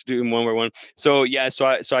at least do them one by one. So yeah, so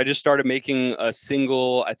I just started making a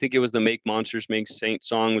single. I think it was the Make Monsters Make Saints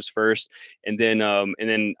song was first, and then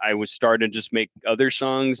I was starting to just make other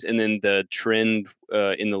songs, and then the trend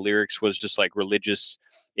in the lyrics was just like religious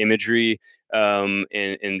imagery,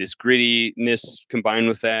 and this grittiness combined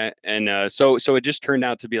with that, and so it just turned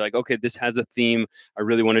out to be like, okay, this has a theme. I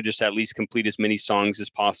really want to just at least complete as many songs as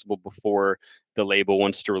possible before the label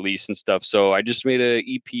wants to release and stuff. So I just made a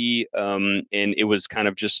EP, and it was kind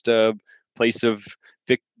of just a place of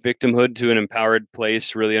victimhood to an empowered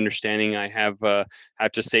place, really understanding I have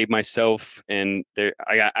to save myself, and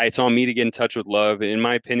it's on me to get in touch with love. In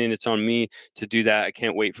my opinion, it's on me to do that. I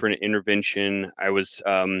can't wait for an intervention. I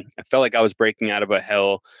felt like I was breaking out of a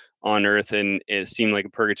hell on earth, and it seemed like a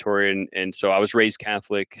purgatory, and so I was raised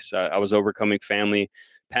Catholic, so I was overcoming family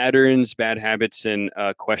patterns, bad habits, and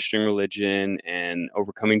questioning religion and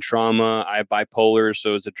overcoming trauma. I have bipolar,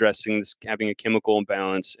 so it's addressing this, having a chemical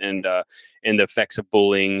imbalance, and the effects of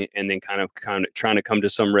bullying, and then kind of trying to come to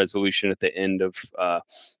some resolution at the end of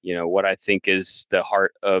what I think is the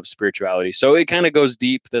heart of spirituality. So it kind of goes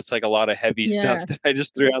deep. That's like a lot of heavy stuff Yeah. that I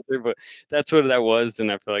just threw out there, but that's what that was, and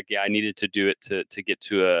I feel like yeah, I needed to do it to get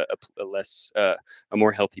to a less a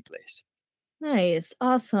more healthy place. Nice.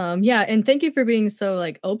 Awesome. Yeah, and thank you for being so,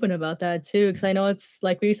 like, open about that too, because I know it's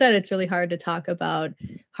like we said, it's really hard to talk about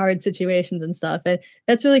hard situations and stuff, and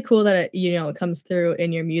that's really cool that it comes through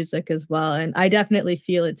in your music as well, and I definitely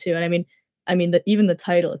feel it too, and I mean, even the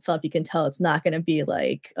title itself, you can tell it's not gonna be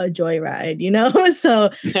like a joyride, you know?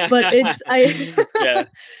 So, but it's I Yeah.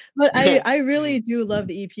 but I really do love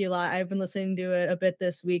the EP a lot. I've been listening to it a bit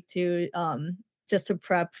this week too, just to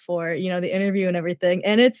prep for, the interview and everything.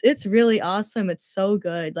 And it's really awesome. It's so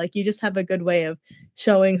good. Like you just have a good way of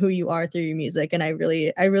showing who you are through your music. And I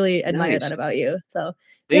really admire Nice. that about you. So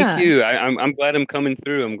Thank yeah. you. I'm glad I'm coming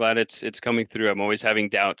through. I'm glad it's coming through. I'm always having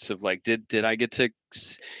doubts of like, did I get to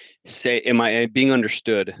say, am I being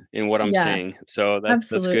understood in what I'm Yeah, saying? So that's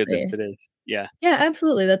good that absolutely. it is. Yeah. Yeah,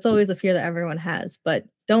 absolutely. That's always a fear that everyone has, but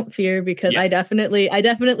don't fear because Yeah. I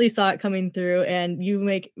definitely saw it coming through and you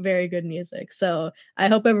make very good music. So I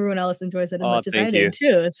hope everyone else enjoys it as Oh, much as I thank you. did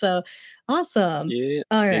too. So awesome. Yeah.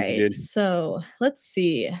 All Thank you, right. dude. So let's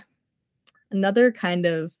see. Another kind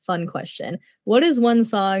of fun question. What is one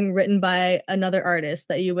song written by another artist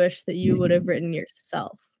that you wish that you would have written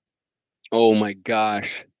yourself? Oh my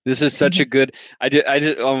gosh. This is such a good I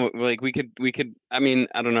just like we could I mean,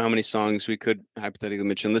 I don't know how many songs we could hypothetically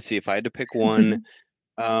mention. Let's see if I had to pick one.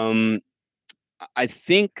 Um I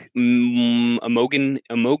think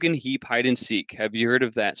Amogan Heap Hide and Seek. Have you heard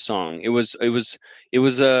of that song?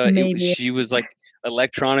 Maybe. She was like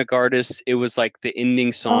electronic artist. It was like the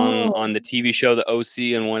ending song Oh, on the TV show The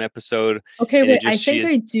OC in one episode, okay, and it wait, I just she think is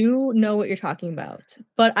I do know what you're talking about,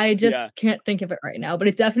 but I just yeah. can't think of it right now, but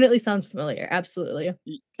it definitely sounds familiar, absolutely.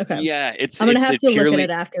 Okay. Yeah, I'm gonna have it to look at it purely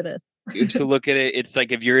after this. to look at it, it's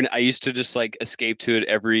like if you're in, I used to just like escape to it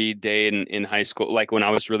every day in high school. Like when I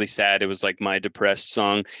was really sad, it was like my depressed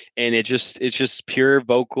song. And it's just pure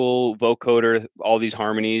vocoder, all these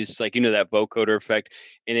harmonies, like that vocoder effect.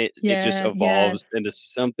 And it just Yeah, evolves yes. into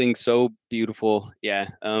something so beautiful. Yeah.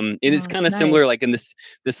 And it's Oh, kind of nice. similar, like in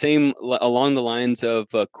the same along the lines of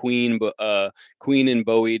Queen and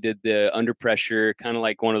Bowie did the Under Pressure, kind of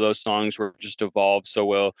like one of those songs where it just evolved so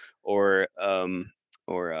well. Or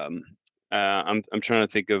or I'm trying to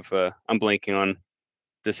think of I'm blanking on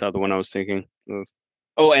this other one I was thinking of.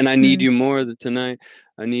 Oh, and I need Hmm. you more than tonight.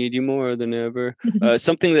 I need you more than ever.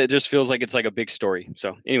 Something that just feels like it's like a big story.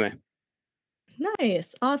 So anyway,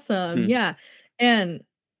 Nice, awesome, hmm. yeah, and,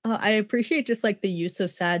 I appreciate just, like, the use of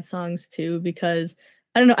sad songs too because,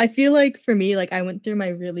 I don't know, I feel like for me, like, I went through my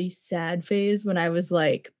really sad phase when I was,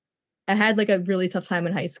 like I had, like, a really tough time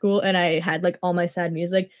in high school, and I had, like, all my sad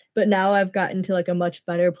music, but now I've gotten to, like, a much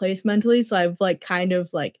better place mentally, so I've, like, kind of,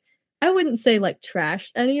 like I wouldn't say, like,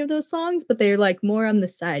 trashed any of those songs, but they're, like, more on the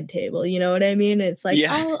side table, you know what I mean? It's like,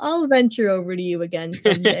 Yeah, I'll venture over to you again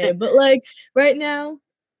someday, but, like, right now,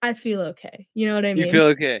 I feel okay, you know what I you feel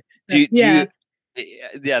mean? okay. But Do yeah, you?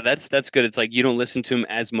 Yeah, that's good. It's like you don't listen to him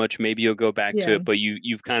as much. Maybe you'll go back to yeah, it, but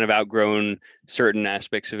you've kind of outgrown certain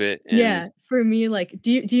aspects of it. And yeah, for me, like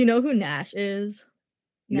do you know who Nash is?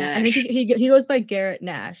 I think he Nash, he goes by Garrett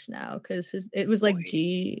Nash now because his it was, like, boy,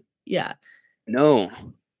 G yeah. no,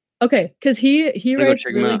 Okay, because he I'm gonna go writes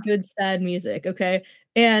check him really out. good sad music, okay?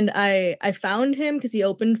 And I found him because he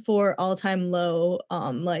opened for All Time Low,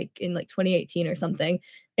 like, in, like, 2018 or something,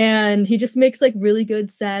 and he just makes, like, really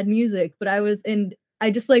good sad music, but I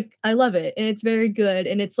just, like I love it, and it's very good,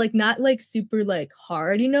 and it's, like, not, like, super, like,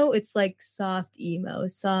 hard, it's, like, soft emo,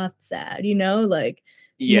 soft sad, like,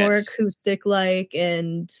 more Yes, acoustic-like,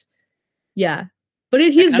 and yeah, but I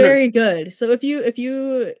he's kind of very good. So if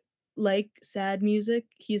you like sad music,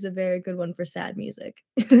 he's a very good one for sad music.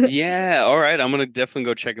 Yeah, all right. I'm gonna definitely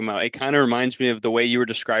go check him out. It kind of reminds me of the way you were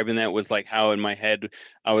describing that was like how in my head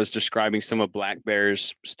I was describing some of Black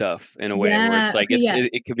Bear's stuff in a way where it's Yeah, like okay, yeah.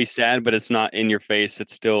 it could be sad, but it's not in your face.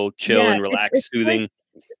 It's still chill Yeah, and it's relaxed, it's like soothing.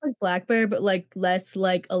 it's like Black Bear, but, like, less,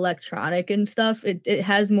 like, electronic and stuff. It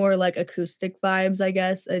has more, like, acoustic vibes, I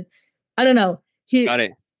guess. I don't know. Got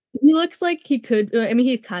it. He looks like he could I mean,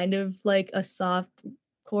 he's kind of like a soft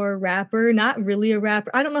core rapper, not really a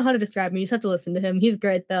rapper. I don't know how to describe him, you just have to listen to him. He's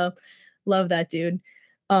great though. Love that dude.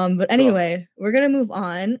 But Cool. anyway, we're gonna move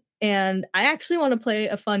on, and I actually wanna play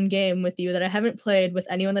a fun game with you that I haven't played with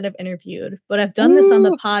anyone that I've interviewed, but I've done this on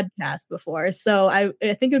the Woo! podcast before, so I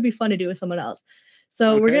think it would be fun to do with someone else.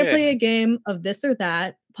 So we're gonna Okay. play a game of this or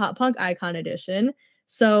that, Pop Punk Icon Edition.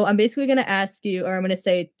 So I'm basically gonna ask you, or I'm gonna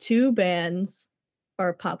say 2 bands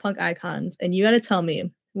or pop punk icons, and you gotta tell me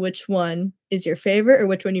which one is your favorite or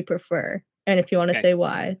which one you prefer. And if you wanna Okay. say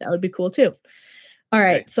why, that would be cool too. All Okay.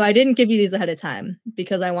 right, so I didn't give you these ahead of time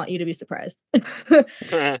because I want you to be surprised. All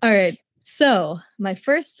right, so my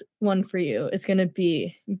first one for you is gonna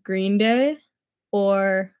be Green Day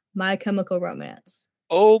or My Chemical Romance.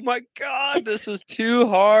 Oh my God, this is too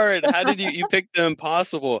hard. How did you pick the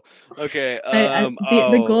impossible? Okay. I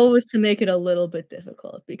the goal was to make it a little bit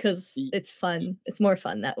difficult because Y- it's y- fun. It's more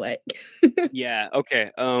fun that way. Yeah,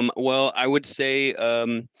 okay. Well, I would say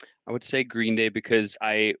Green Day because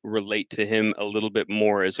I relate to him a little bit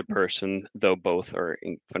more as a person, though both are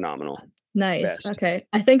phenomenal. Nice, Best. okay.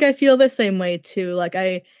 I think I feel the same way too, like,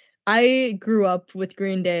 I grew up with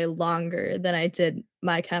Green Day longer than I did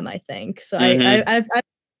My Chem, I think. So Mm-hmm. I've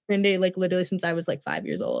Green Day like literally since I was like 5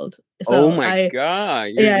 years old. Oh So my God,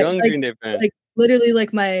 you're a yeah, young Green Day fan. like literally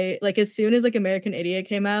like my like as soon as like American Idiot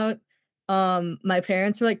came out, my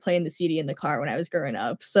parents were like playing the CD in the car when I was growing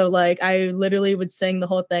up. So like I literally would sing the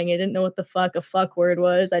whole thing. I didn't know what the fuck a fuck word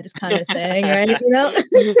was. I just kind of sang, right? You know?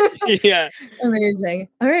 Yeah, Amazing.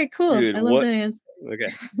 All right, cool. dude. I love What? that answer.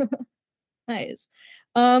 Okay, Nice.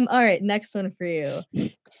 All right, next one for you.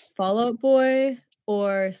 Fall Out Boy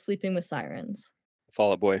or Sleeping with Sirens?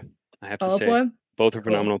 Fall Out Boy. I have to Fall Out say, Boy? both are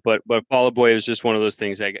Cool. phenomenal. But Fall Out Boy is just one of those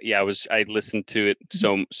things. I listened to it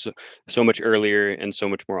so much earlier and so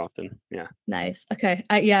much more often. Yeah. Nice. Okay.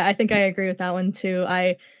 I think I agree with that one too.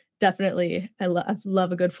 I definitely I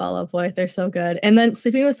love a good Fall Out Boy. They're so good. And then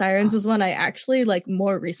Sleeping with Sirens is one I actually like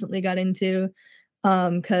more recently got into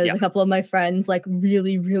because Yeah. a couple of my friends like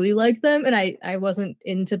really like them and I wasn't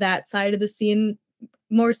into that side of the scene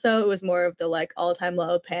more so. It was more of the like All Time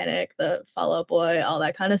Low, Panic, the Fall Out Boy, all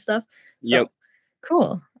that kind of stuff. Yep. So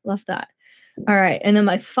cool. Love that. All right. And then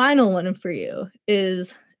my final one for you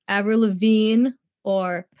is Avril Lavigne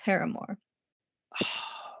or Paramore.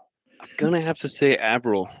 I'm gonna have to say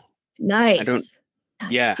Avril. I don't. Nice.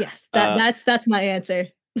 Yeah. Nice. Yes. That's my answer.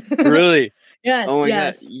 Really. Yes, Oh my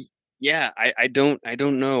God. yes. Yeah. I don't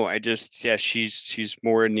know. I just yeah. She's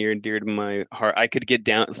more near and dear to my heart. I could get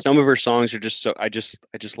down. Some of her songs are just so. I just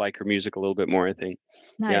like her music a little bit more, I think.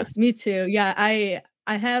 Yeah. Nice. Me too. Yeah, I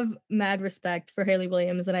have mad respect for Haley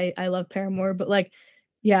Williams and I love Paramore, but like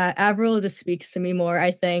yeah, Avril just speaks to me more,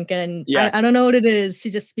 I think. And Yeah. I don't know what it is.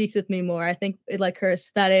 She just speaks with me more. I think it, like her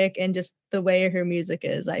aesthetic and just the way her music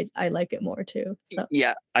is. I like it more too. So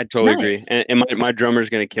Yeah, I totally agree. nice. And my drummer's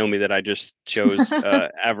gonna kill me that I just chose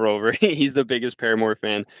Avril over. He's the biggest Paramore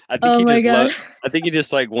fan. Oh my god. I think he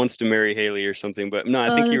just like wants to marry Haley or something. But no, I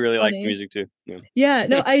Oh, think he that's really likes funny. music too. Yeah. Yeah,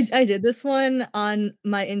 no, I did this one on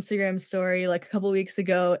my Instagram story like a couple weeks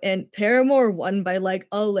ago, and Paramore won by like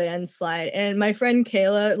a landslide. And my friend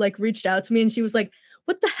Kayla like reached out to me and she was like,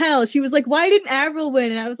 "What the hell?" She was like, "Why didn't Avril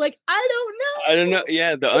win?" And I was like, "I don't I don't know. know."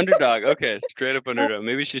 Yeah, the underdog. Okay, straight up Oh, underdog.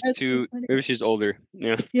 Maybe she's that's so too. funny. Maybe she's older.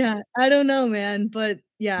 Yeah. Yeah, I don't know, man, but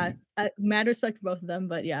yeah, mad respect for both of them,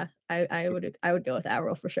 but yeah, I would go with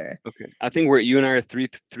Avril for sure. Okay. I think you and I are three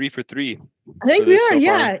for three I for think we this are. so far.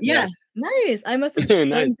 Yeah, Yeah. yeah. Nice. I must have Nice.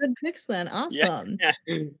 done good picks then. Yeah. Awesome. Yeah.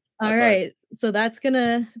 High All five. right. So that's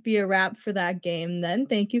gonna be a wrap for that game then.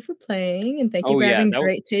 Thank you for playing and thank you Oh for yeah, having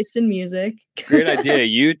great taste in music. great idea.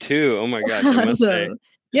 You too. Oh my gosh, I must say. Awesome.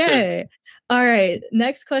 Yay. All right.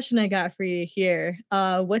 Next question I got for you here.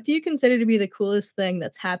 What do you consider to be the coolest thing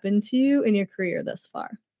that's happened to you in your career thus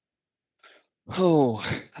far? Oh,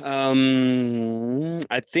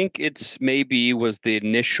 I think it's maybe was the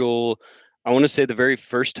initial, I want to say the very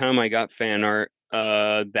first time I got fan art,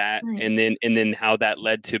 that Nice. and then how that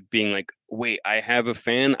led to being like, wait, I have a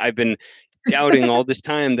fan. I've been doubting all this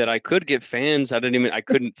time that I could get fans. I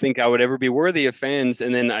couldn't think I would ever be worthy of fans.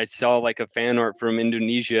 And then I saw like a fan art from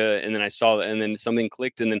Indonesia, and then I saw that, and then something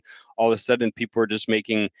clicked, and then all of a sudden people are just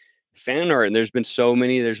making fan art, and there's been so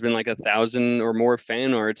many. There's been like 1,000 or more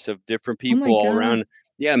fan arts of different Oh my people all God. around.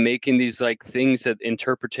 Yeah, making these like things that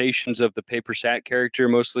interpretations of the paper sat character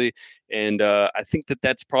mostly. And I think that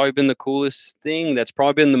that's probably been the coolest thing. That's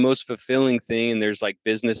probably been the most fulfilling thing. And there's like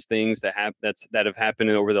business things that have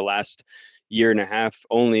happened over the last year and a half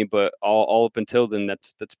only, but all up until then,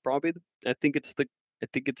 that's probably I think it's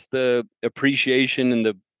the appreciation and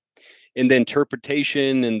the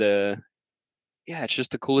interpretation and the yeah, it's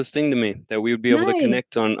just the coolest thing to me that we would be able to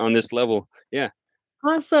connect Nice. on this level. Yeah.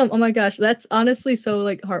 Awesome. Oh my gosh, that's honestly so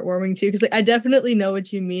like heartwarming too, because like I definitely know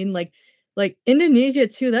what you mean. Like Indonesia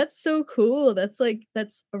too. That's so cool. That's like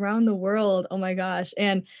that's around the world. Oh my gosh.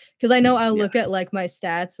 And because I know I'll Yeah. look at like my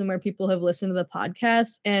stats and where people have listened to the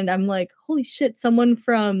podcast, and I'm like, holy shit, someone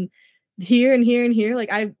from here and here and here. Like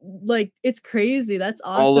I like it's crazy. That's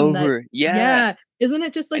All awesome. That over. Yeah. yeah. Isn't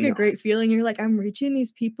it just I like a know. great feeling? You're like, I'm reaching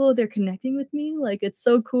these people, they're connecting with me. Like it's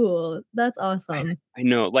so cool. That's I awesome. I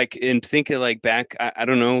know. Like and think of like back. I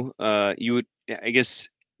don't know. You would. Yeah, I guess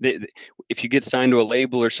if you get signed to a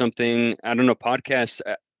label or something. I don't know. Podcasts.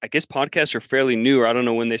 I guess podcasts are fairly new, or I don't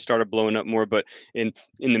know when they started blowing up more. But in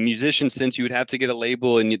the musician sense, you would have to get a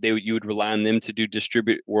label, and you would rely on them to do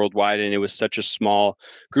distribute worldwide. And it was such a small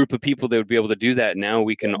group of people that would be able to do that. Now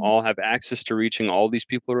we can all have access to reaching all these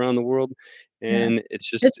people around the world, Yeah. and it's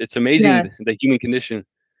It's yeah. amazing the human condition.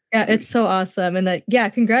 Yeah, it's so awesome, and that yeah,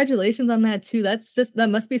 congratulations on that too. That's just that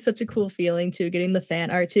must be such a cool feeling too, getting the fan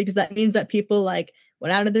art too, because that means that people like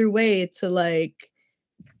went out of their way to like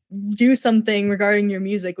do something regarding your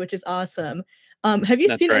music, which is awesome. Have you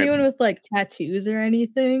That's seen right. anyone with like tattoos or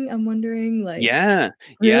anything? I'm wondering, like, Yeah,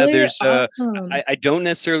 yeah, really there's, awesome. I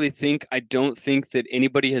don't think that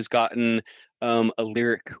anybody has gotten, a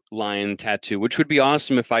lyric line tattoo, which would be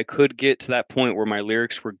awesome if I could get to that point where my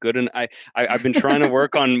lyrics were good, and I've been trying to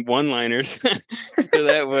work on one-liners so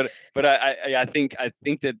that would, but I think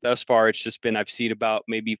that thus far it's just been I've seen about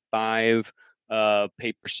maybe 5,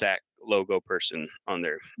 paper sack logo person on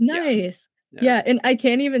there. Yeah, Nice. yeah. Yeah, and I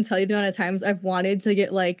can't even tell you the amount of times I've wanted to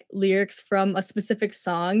get, like, lyrics from a specific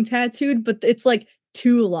song tattooed, but it's, like,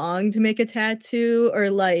 too long to make a tattoo or,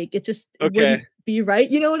 like, it just wouldn't Okay, be right,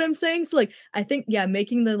 you know what I'm saying? So, like, I think, yeah,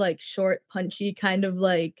 making the, like, short, punchy kind of,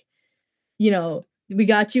 like, "We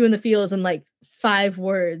got you in the feels" in, like, 5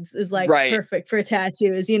 words is, like, right, perfect for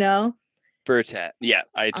tattoos, you know? for a tat. Yeah,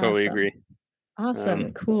 I totally Awesome. agree. Awesome,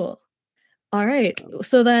 Um, cool. Alright,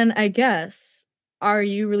 so then I guess, are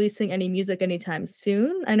you releasing any music anytime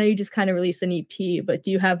soon? I know you just kinda released an EP, but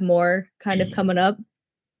do you have more kind of coming up?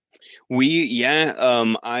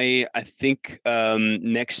 Yeah, I think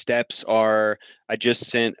next steps are I just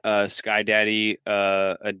sent Sky Daddy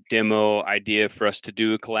a demo idea for us to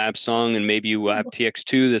do a collab song, and maybe we'll have Cool.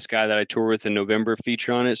 TX2, this guy that I tour with in November,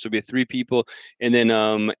 feature on it. So it'll be 3 people, and then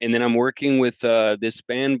I'm working with this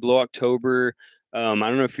band Blow October. I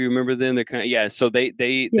don't know if you remember them. They're kind of, yeah. So they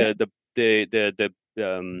Yeah. the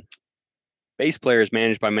bass player is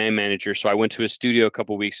managed by my manager. So I went to his studio a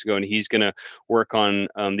couple weeks ago, and he's gonna work on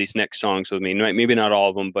these next songs with me. Maybe not all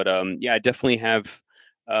of them, but yeah, I definitely have.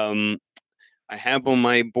 Um, I have on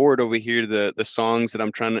my board over here the songs that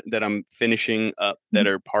I'm finishing up that Mhm.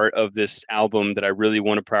 are part of this album that I really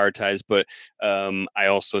want to prioritize. But I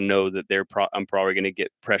also know that I'm probably going to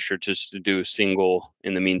get pressure just to do a single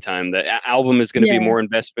in the meantime. The album is going to be Yeah. more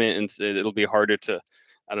investment, and it'll be harder to.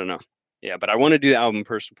 I don't know. Yeah, but I want to do the album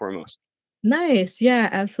first and foremost. Nice, yeah,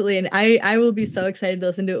 absolutely, and I will be so excited to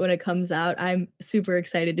listen to it when it comes out. I'm super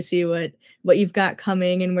excited to see what you've got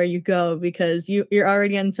coming and where you go because you're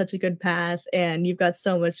already on such a good path, and you've got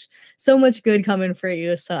so much good coming for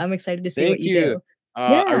you, so I'm excited to see what Thank you you. do.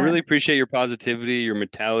 I Yeah. really appreciate your positivity, your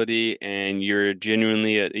mentality, and you're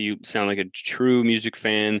genuinely you sound like a true music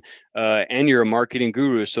fan, and you're a marketing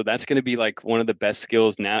guru. So that's going to be like one of the best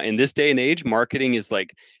skills now in this day and age. Marketing is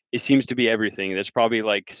like it seems to be everything. That's probably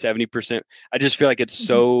like 70%. I just feel like it's Mhm.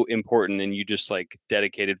 so important, and you just like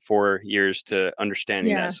dedicated 4 years to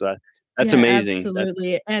understanding that. Yeah. So that's Yeah, amazing. That's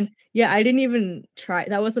absolutely, and yeah, I didn't even try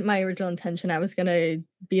that wasn't my original intention, I was gonna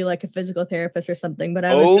be, like, a physical therapist or something, but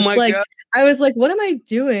oh my God, I was like, "What am I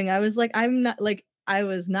doing?" I was like, "I'm not" like, I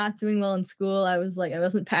was not doing well in school, I was like I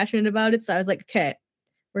wasn't passionate about it, so I was like, "Okay,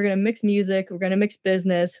 we're gonna mix music, we're gonna mix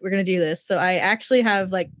business, we're gonna do this." So I actually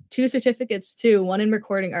have like 2 certificates too, one in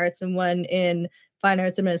recording arts and one in fine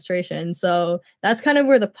arts administration. So that's kind of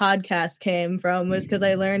where the podcast came from was because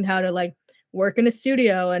I learned how to like work in a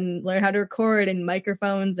studio and learn how to record and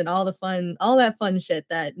microphones and all that fun shit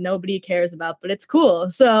that nobody cares about, but it's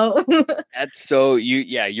cool. So that's so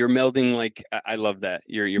yeah, you're melding like I love that.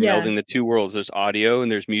 You're yeah, melding the two worlds. There's audio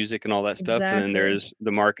and there's music and all that stuff, and then exactly. there's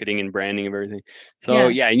the marketing and branding of everything. So Yeah.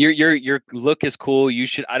 yeah, and your look is cool. You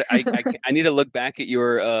should I need to look back at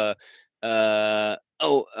your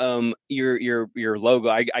your logo.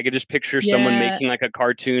 I could just picture someone Yeah. making like a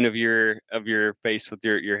cartoon of your face with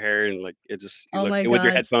your hair, and like it just you Oh look my with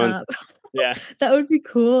your god, headphones. stop. Yeah, That would be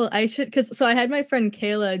cool. I should, cause so I had my friend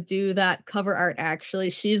Kayla do that cover art actually.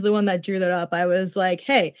 She's the one that drew that up. I was like,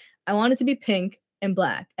 "Hey, I want it to be pink and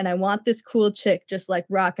black, and I want this cool chick just, like,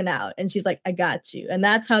 rocking out." And she's like, "I got you." And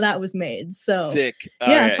that's how that was made. So, sick. Oh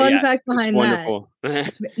yeah, yeah, fun yeah. fact It's behind that. wonderful.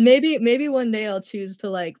 Maybe one day I'll choose to,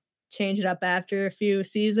 like, change it up after a few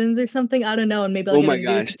seasons or something. I don't know, and maybe I'll Oh get my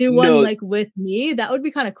her to gosh. do one, No, like, with me. That would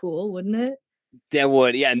be kinda cool, wouldn't it? that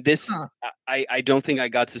would, yeah, and this Huh. I don't think I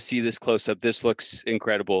got to see this close up. This looks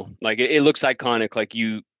incredible. Like it looks iconic. Like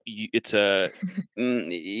it's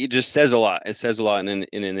it just says a lot. It says a lot in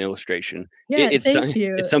an illustration. Yeah, thank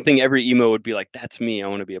It's you. something every emo would be like, that's me. I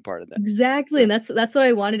want to be a part of that. Exactly, Yeah. and that's what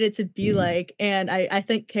I wanted it to be like, and I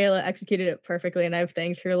think Kayla executed it perfectly, and I've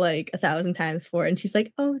thanked her, like, 1,000 times for it, and she's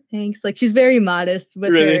like, "Oh, thanks." Like, she's very modest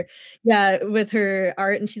with Really? her yeah, with her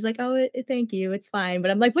art, and she's like, "Oh, thank you, it's fine."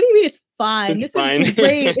 But I'm like, "What do you mean it's fine? It's This is fine.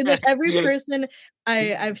 great." And, like, every person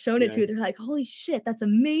I've shown it Yeah. to, they're like, "Holy shit, that's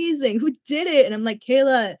amazing. Who did it?" And I'm like,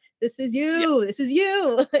 "Kayla, Yeah. this is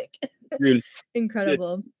you." Like, Dude,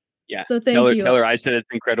 incredible. it's yeah. So thank you. Tell her I said it's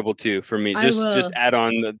incredible too for me. I Just will. add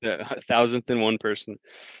on the thousandth and one person.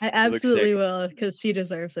 I It looks sick. absolutely will, because she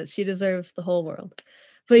deserves it. She deserves the whole world.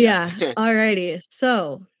 But Yeah. yeah, alrighty.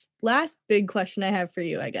 So, last big question I have for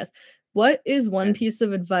you, I guess. What is one Okay. piece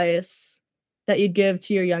of advice that you'd give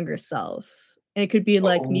to your younger self? And it could be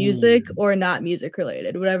like Oh. music or not music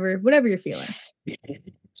related, whatever you're feeling.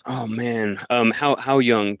 Oh man. How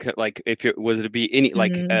young? Like, if it was it to be any,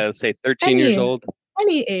 like, Mm, say 13 years any old?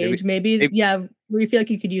 any Maybe. age, maybe, Maybe yeah, where you feel like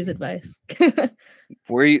you could use advice.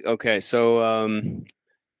 were you okay? So,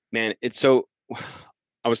 man, it's so.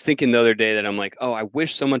 I was thinking the other day that I'm like, oh, I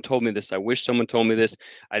wish someone told me this. I wish someone told me this.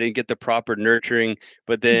 I didn't get the proper nurturing,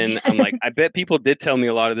 but then I'm like, I bet people did tell me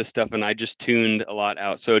a lot of this stuff, and I just tuned a lot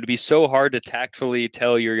out. So it'd be so hard to tactfully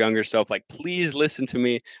tell your younger self, like, please listen to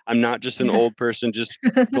me. I'm not just an Yeah. old person just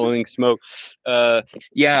blowing smoke. Uh,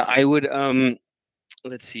 yeah, I would.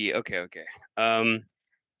 Let's see. Okay. Um,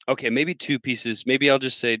 Okay, maybe two pieces. Maybe I'll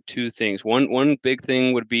just say two things. One big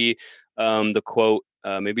thing would be the quote.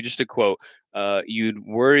 Maybe just a quote. You'd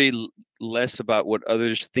worry less about what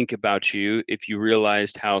others think about you if you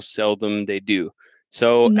realized how seldom they do.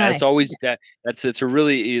 So as Nice, always, yes. that's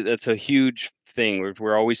a huge thing.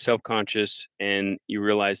 We're always self-conscious, and you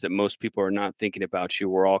realize that most people are not thinking about you.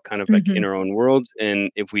 We're all kind of like in Mhm. our own worlds, and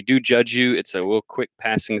if we do judge you, it's a little quick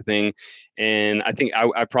passing thing. And I think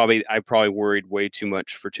I probably worried way too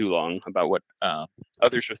much for too long about what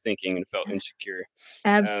others were thinking and felt insecure.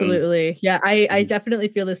 Um, Absolutely. Yeah, I mhm. definitely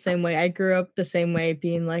feel the same way. I grew up the same way,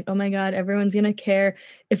 being like, "Oh my god, everyone's gonna care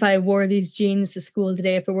if I wore these jeans to school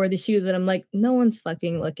today, if I wore these shoes," and I'm like, "No one's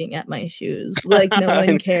fucking looking at my shoes. Like, no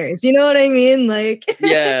one cares." You know what I mean? Like,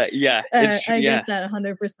 Yeah, it's I yeah, get that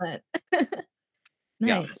 100%.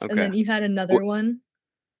 yeah, Nice. And okay. then you had another one?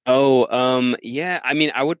 Oh, yeah. I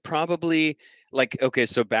mean, I would probably like, okay,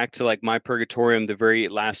 so back to like My Purgatorium, the very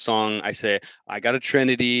last song, I say, I got a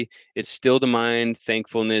Trinity, it's still the mind,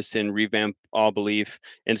 thankfulness, and revamp all belief.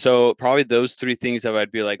 And so probably those three things that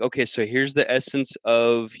I'd be like, okay, so here's the essence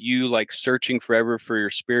of you like searching forever for your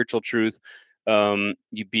spiritual truth.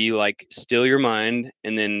 You be like still your mind,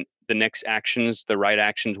 and then the next actions, the right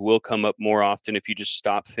actions will come up more often if you just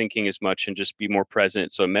stop thinking as much and just be more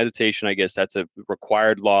present. So meditation, I guess that's a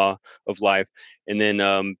required law of life. And then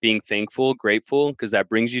being thankful, grateful, because that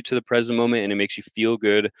brings you to the present moment and it makes you feel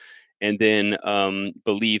good. And then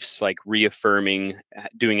beliefs, like reaffirming,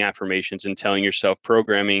 doing affirmations, and telling yourself,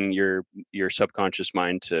 programming your subconscious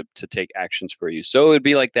mind to take actions for you. So it'd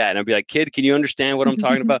be like that, and I'd be like, kid, can you understand what I'm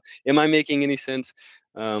talking about? Am I making any sense?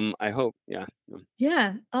 I hope. Yeah.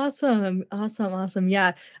 Yeah, awesome, awesome, awesome.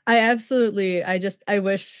 Yeah, I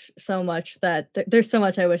wish so much that there's so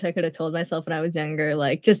much I wish I could have told myself when I was younger.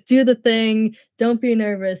 Like, just do the thing, don't be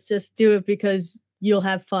nervous, just do it because you'll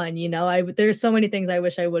have fun. There's so many things I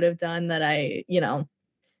wish I would have done that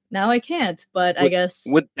now I can't. But I Would guess,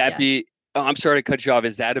 that yeah. be oh, I'm sorry to cut you off.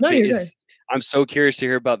 Is that a No, bit you're good. is I'm so curious to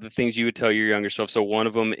hear about the things you would tell your younger self. So one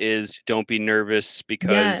of them is don't be nervous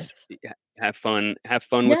because Yes. have fun. Have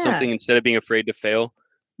fun with Yeah. something instead of being afraid to fail.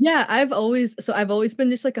 Yeah, I've always been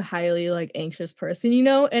just like a highly like anxious person,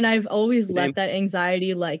 and I've always Same. let that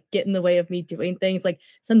anxiety like get in the way of me doing things. Like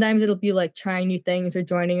sometimes it'll be like trying new things or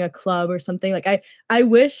joining a club or something. Like I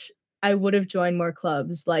wish I would have joined more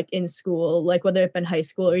clubs like in school, like whether it been high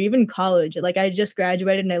school or even college. Like I just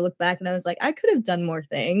graduated and I look back and I was like, I could have done more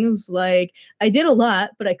things. Like I did a lot,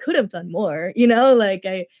 but I could have done more, like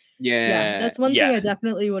yeah, Yeah, that's one thing yeah. I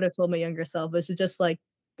definitely would have told my younger self is to just like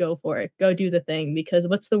go for it. Go do the thing because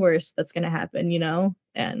what's the worst that's gonna happen?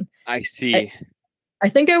 And I I, see. I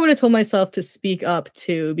think I would have told myself to speak up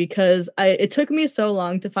too because it took me so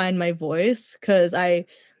long to find my voice because I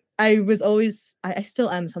was always I still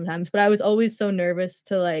am sometimes, but I was always so nervous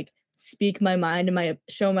to like speak my mind and my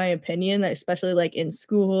show my opinion, like, especially like in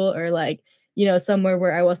school or like, somewhere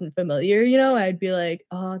where I wasn't familiar, I'd be like,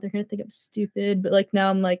 oh, they're gonna think I'm stupid. But like now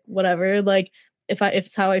I'm like, whatever. Like if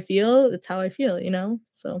it's how I feel, it's how I feel.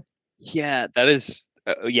 So Yeah, that is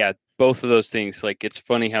yeah, both of those things. Like it's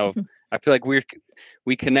funny how I feel like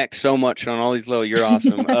we connect so much on all these little you're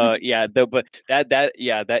awesome. Yeah, though but that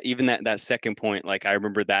yeah, that even that second point, like I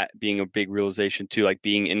remember that being a big realization too, like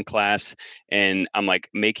being in class and I'm like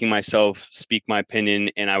making myself speak my opinion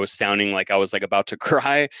and I was sounding like I was like about to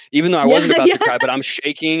cry, even though I yeah, wasn't about yeah. to cry, but I'm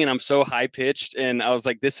shaking and I'm so high pitched and I was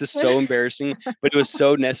like, this is so embarrassing. But it was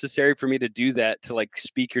so necessary for me to do that, to like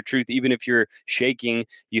speak your truth, even if you're shaking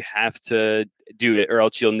you have to do it or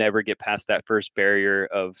else you'll never get past that first barrier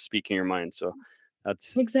of speaking your mind. So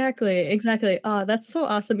that's Exactly, exactly. Oh, that's so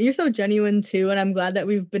awesome. You're so genuine too, and I'm glad that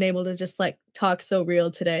we've been able to just like talk so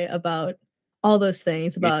real today about all those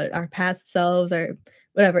things, me about our past selves, our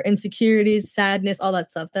whatever, insecurities, sadness, all that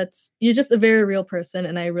stuff. You're just a very real person,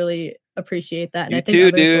 and I really appreciate that, and You I think too,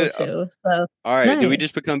 others will dude. too. So All right. Did we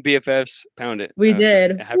just nice. become BFFs? Pound it. We Sorry.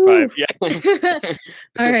 did. High five. Woo. Yeah.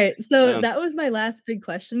 All right. So um, that was my last big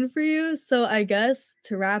question for you. So I guess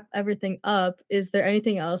to wrap everything up, is there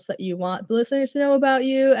anything else that you want the listeners to know about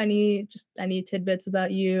you? Any tidbits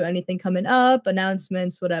about you? Anything coming up?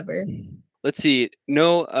 Announcements? Whatever. let's see.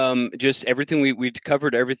 No, just everything we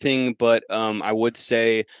covered everything, but I would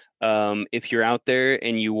say if you're out there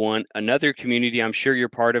and you want another community, I'm sure you're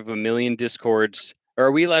part of a million discords. Or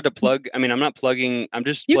are we allowed to plug? I mean, I'm not plugging. I'm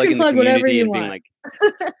just You can plugging the plug whatever community you and being want.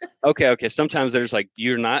 like, okay. Sometimes there's like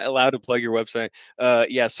you're not allowed to plug your website.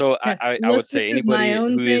 Yeah. So Yeah. I would Look, say this is my anybody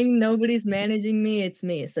own who is thing. Nobody's managing me. It's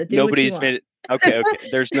me. So do what you nobody's want. made it. Okay.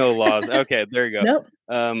 There's no laws. Okay, there you go. Nope.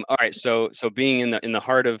 All right. So being in the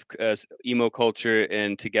heart of emo culture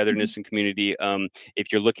and Mhm. togetherness and community,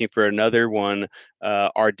 if you're looking for another one,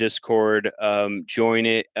 our Discord, join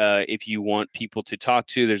it. If you want people to talk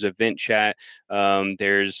to, there's a vent chat.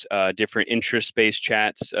 There's different interest-based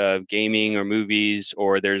chats, gaming or movies,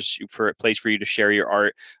 or there's for a place for you to share your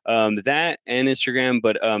art. That and Instagram,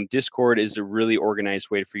 but Discord is a really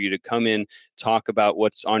organized way for you to come in, talk about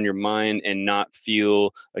what's on your mind, and not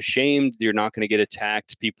feel ashamed. You're not going to get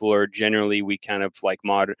attacked. People are generally, we kind of like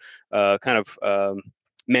kind of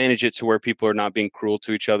manage it to where people are not being cruel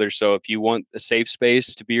to each other. So if you want a safe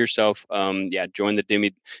space to be yourself, yeah, join the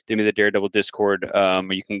Dimmy the Daredevil Discord.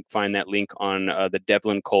 You can find that link on the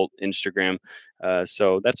Devlin Cult Instagram.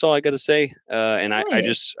 So that's all I got to say. And I Nice.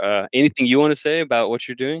 just anything you want to say about what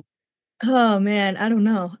you're doing? Oh man, I don't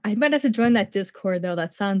know. I might have to join that Discord though.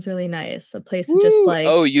 That sounds really nice. A place to just Woo! like,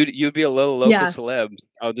 Oh, you'd be a little local yeah, celeb.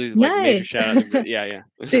 I'll do like major nice. shout out. Yeah, yeah.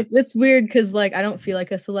 See, it's weird because like I don't feel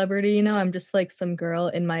like a celebrity, I'm just like some girl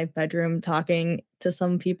in my bedroom talking to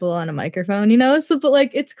some people on a microphone, So, but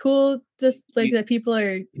like it's cool just like You, that people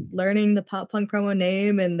are learning the pop punk promo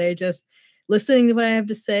name and they're just listening to what I have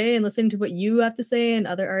to say and listening to what you have to say and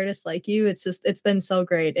other artists like you. It's been so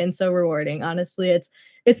great and so rewarding. Honestly,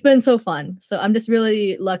 it's been so fun. So I'm just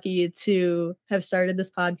really lucky to have started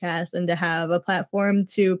this podcast and to have a platform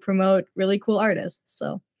to promote really cool artists.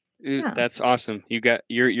 So yeah. That's awesome. You're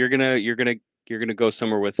gonna go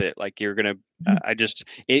somewhere with it. Like you're gonna. I just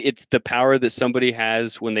it's the power that somebody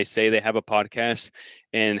has when they say they have a podcast,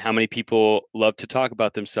 and how many people love to talk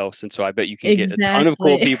about themselves. And so I bet you can get a ton of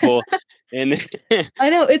cool Exactly. people. And I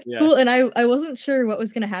know, it's yeah, cool, and I wasn't sure what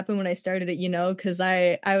was gonna happen when I started it, because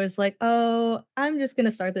I was like, "Oh, I'm just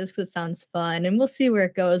gonna start this because it sounds fun, and we'll see where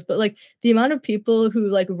it goes," but, like, the amount of people who,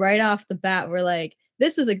 like, right off the bat were like,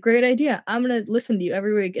 "This is a great idea, I'm gonna listen to you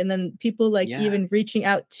every week," and then people, like, yeah, even reaching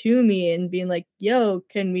out to me and being like, "Yo,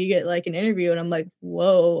 can we get, like, an interview?" And I'm like,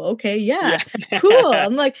 "Whoa, okay, yeah, yeah, cool."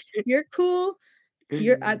 I'm like, "You're cool,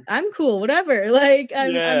 I'm cool, whatever." Like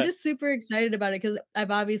I'm yeah. just super excited about it because I've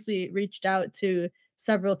obviously reached out to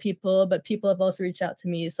several people, but people have also reached out to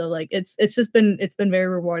me. So like it's been very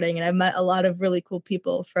rewarding and I've met a lot of really cool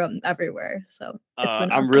people from everywhere. So it's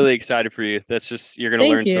been I'm awesome. really excited for you. That's just you're gonna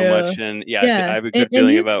Thank learn so much, you. and yeah, I Yeah. have a And, good and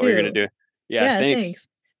feeling you about what you're gonna too. do. Yeah, Yeah, thanks. thanks.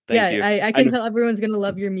 Thank Yeah, you. I I can know. tell everyone's gonna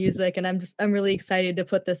love your music and I'm really excited to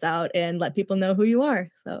put this out and let people know who you are.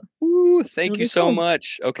 So Ooh, it'll thank you be so cool.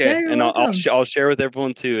 much. Yeah, Okay, you're and welcome. I'll share with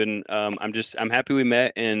everyone too. And I'm happy we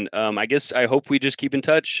met, and I guess I hope we just keep in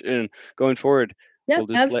touch and going forward. Yep, We'll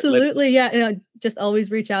just let absolutely. Yeah, just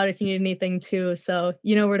always reach out if you need anything too. So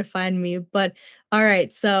you know where to find me. But all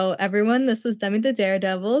right, so everyone, this was Demi the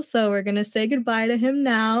Daredevil. So we're gonna say goodbye to him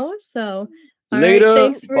now. So all right, later.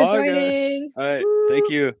 thanks for Bye, guys. joining. All right, thank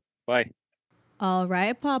Woo! you. Bye. All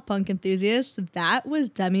right, pop punk enthusiasts, that was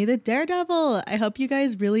Demi the Daredevil. I hope you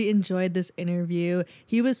guys really enjoyed this interview.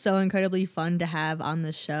 He was so incredibly fun to have on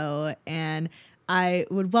the show, and I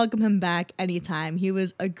would welcome him back anytime. He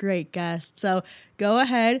was a great guest. So go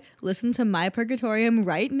ahead, listen to My Purgatorium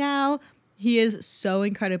right now. He is so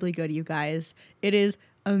incredibly good, you guys. It is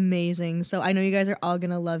amazing. So I know you guys are all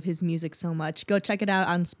gonna love his music so much. Go check it out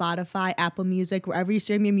on Spotify, Apple Music, wherever you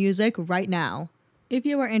stream your music right now. If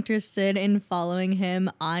you are interested in following him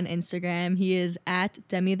on Instagram, he is at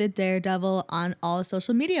Demi the Daredevil on all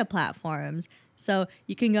social media platforms. So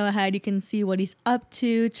you can go ahead, you can see what he's up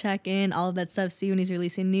to, check in, all of that stuff, see when he's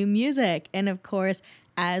releasing new music. And of course,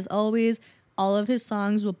 as always, all of his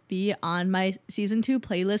songs will be on my season 2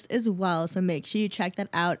 playlist as well. So make sure you check that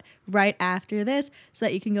out right after this so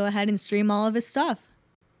that you can go ahead and stream all of his stuff.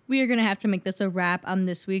 We are going to have to make this a wrap on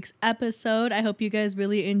this week's episode. I hope you guys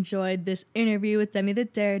really enjoyed this interview with Demi the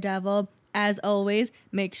Daredevil. As always,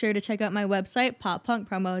 make sure to check out my website,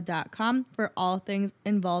 poppunkpromo.com, for all things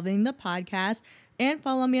involving the podcast. and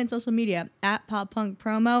follow me on social media at Pop Punk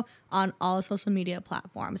Promo on all social media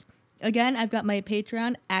platforms. Again, I've got my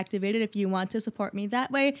Patreon activated if you want to support me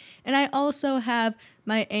that way, and I also have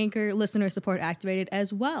my Anchor listener support activated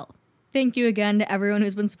as well. Thank you again to everyone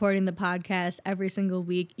who's been supporting the podcast every single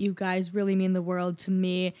week. You guys really mean the world to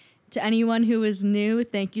me. To anyone who is new,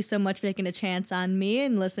 thank you so much for taking a chance on me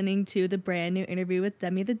and listening to the brand new interview with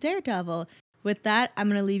Demi the Daredevil. With that, I'm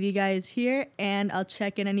going to leave you guys here, and I'll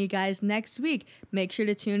check in on you guys next week. Make sure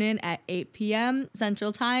to tune in at 8 p.m.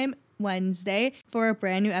 Central Time, Wednesday, for a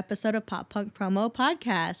brand new episode of Pop Punk Promo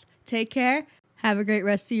Podcast. Take care, have a great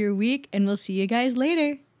rest of your week, and we'll see you guys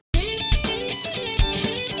later.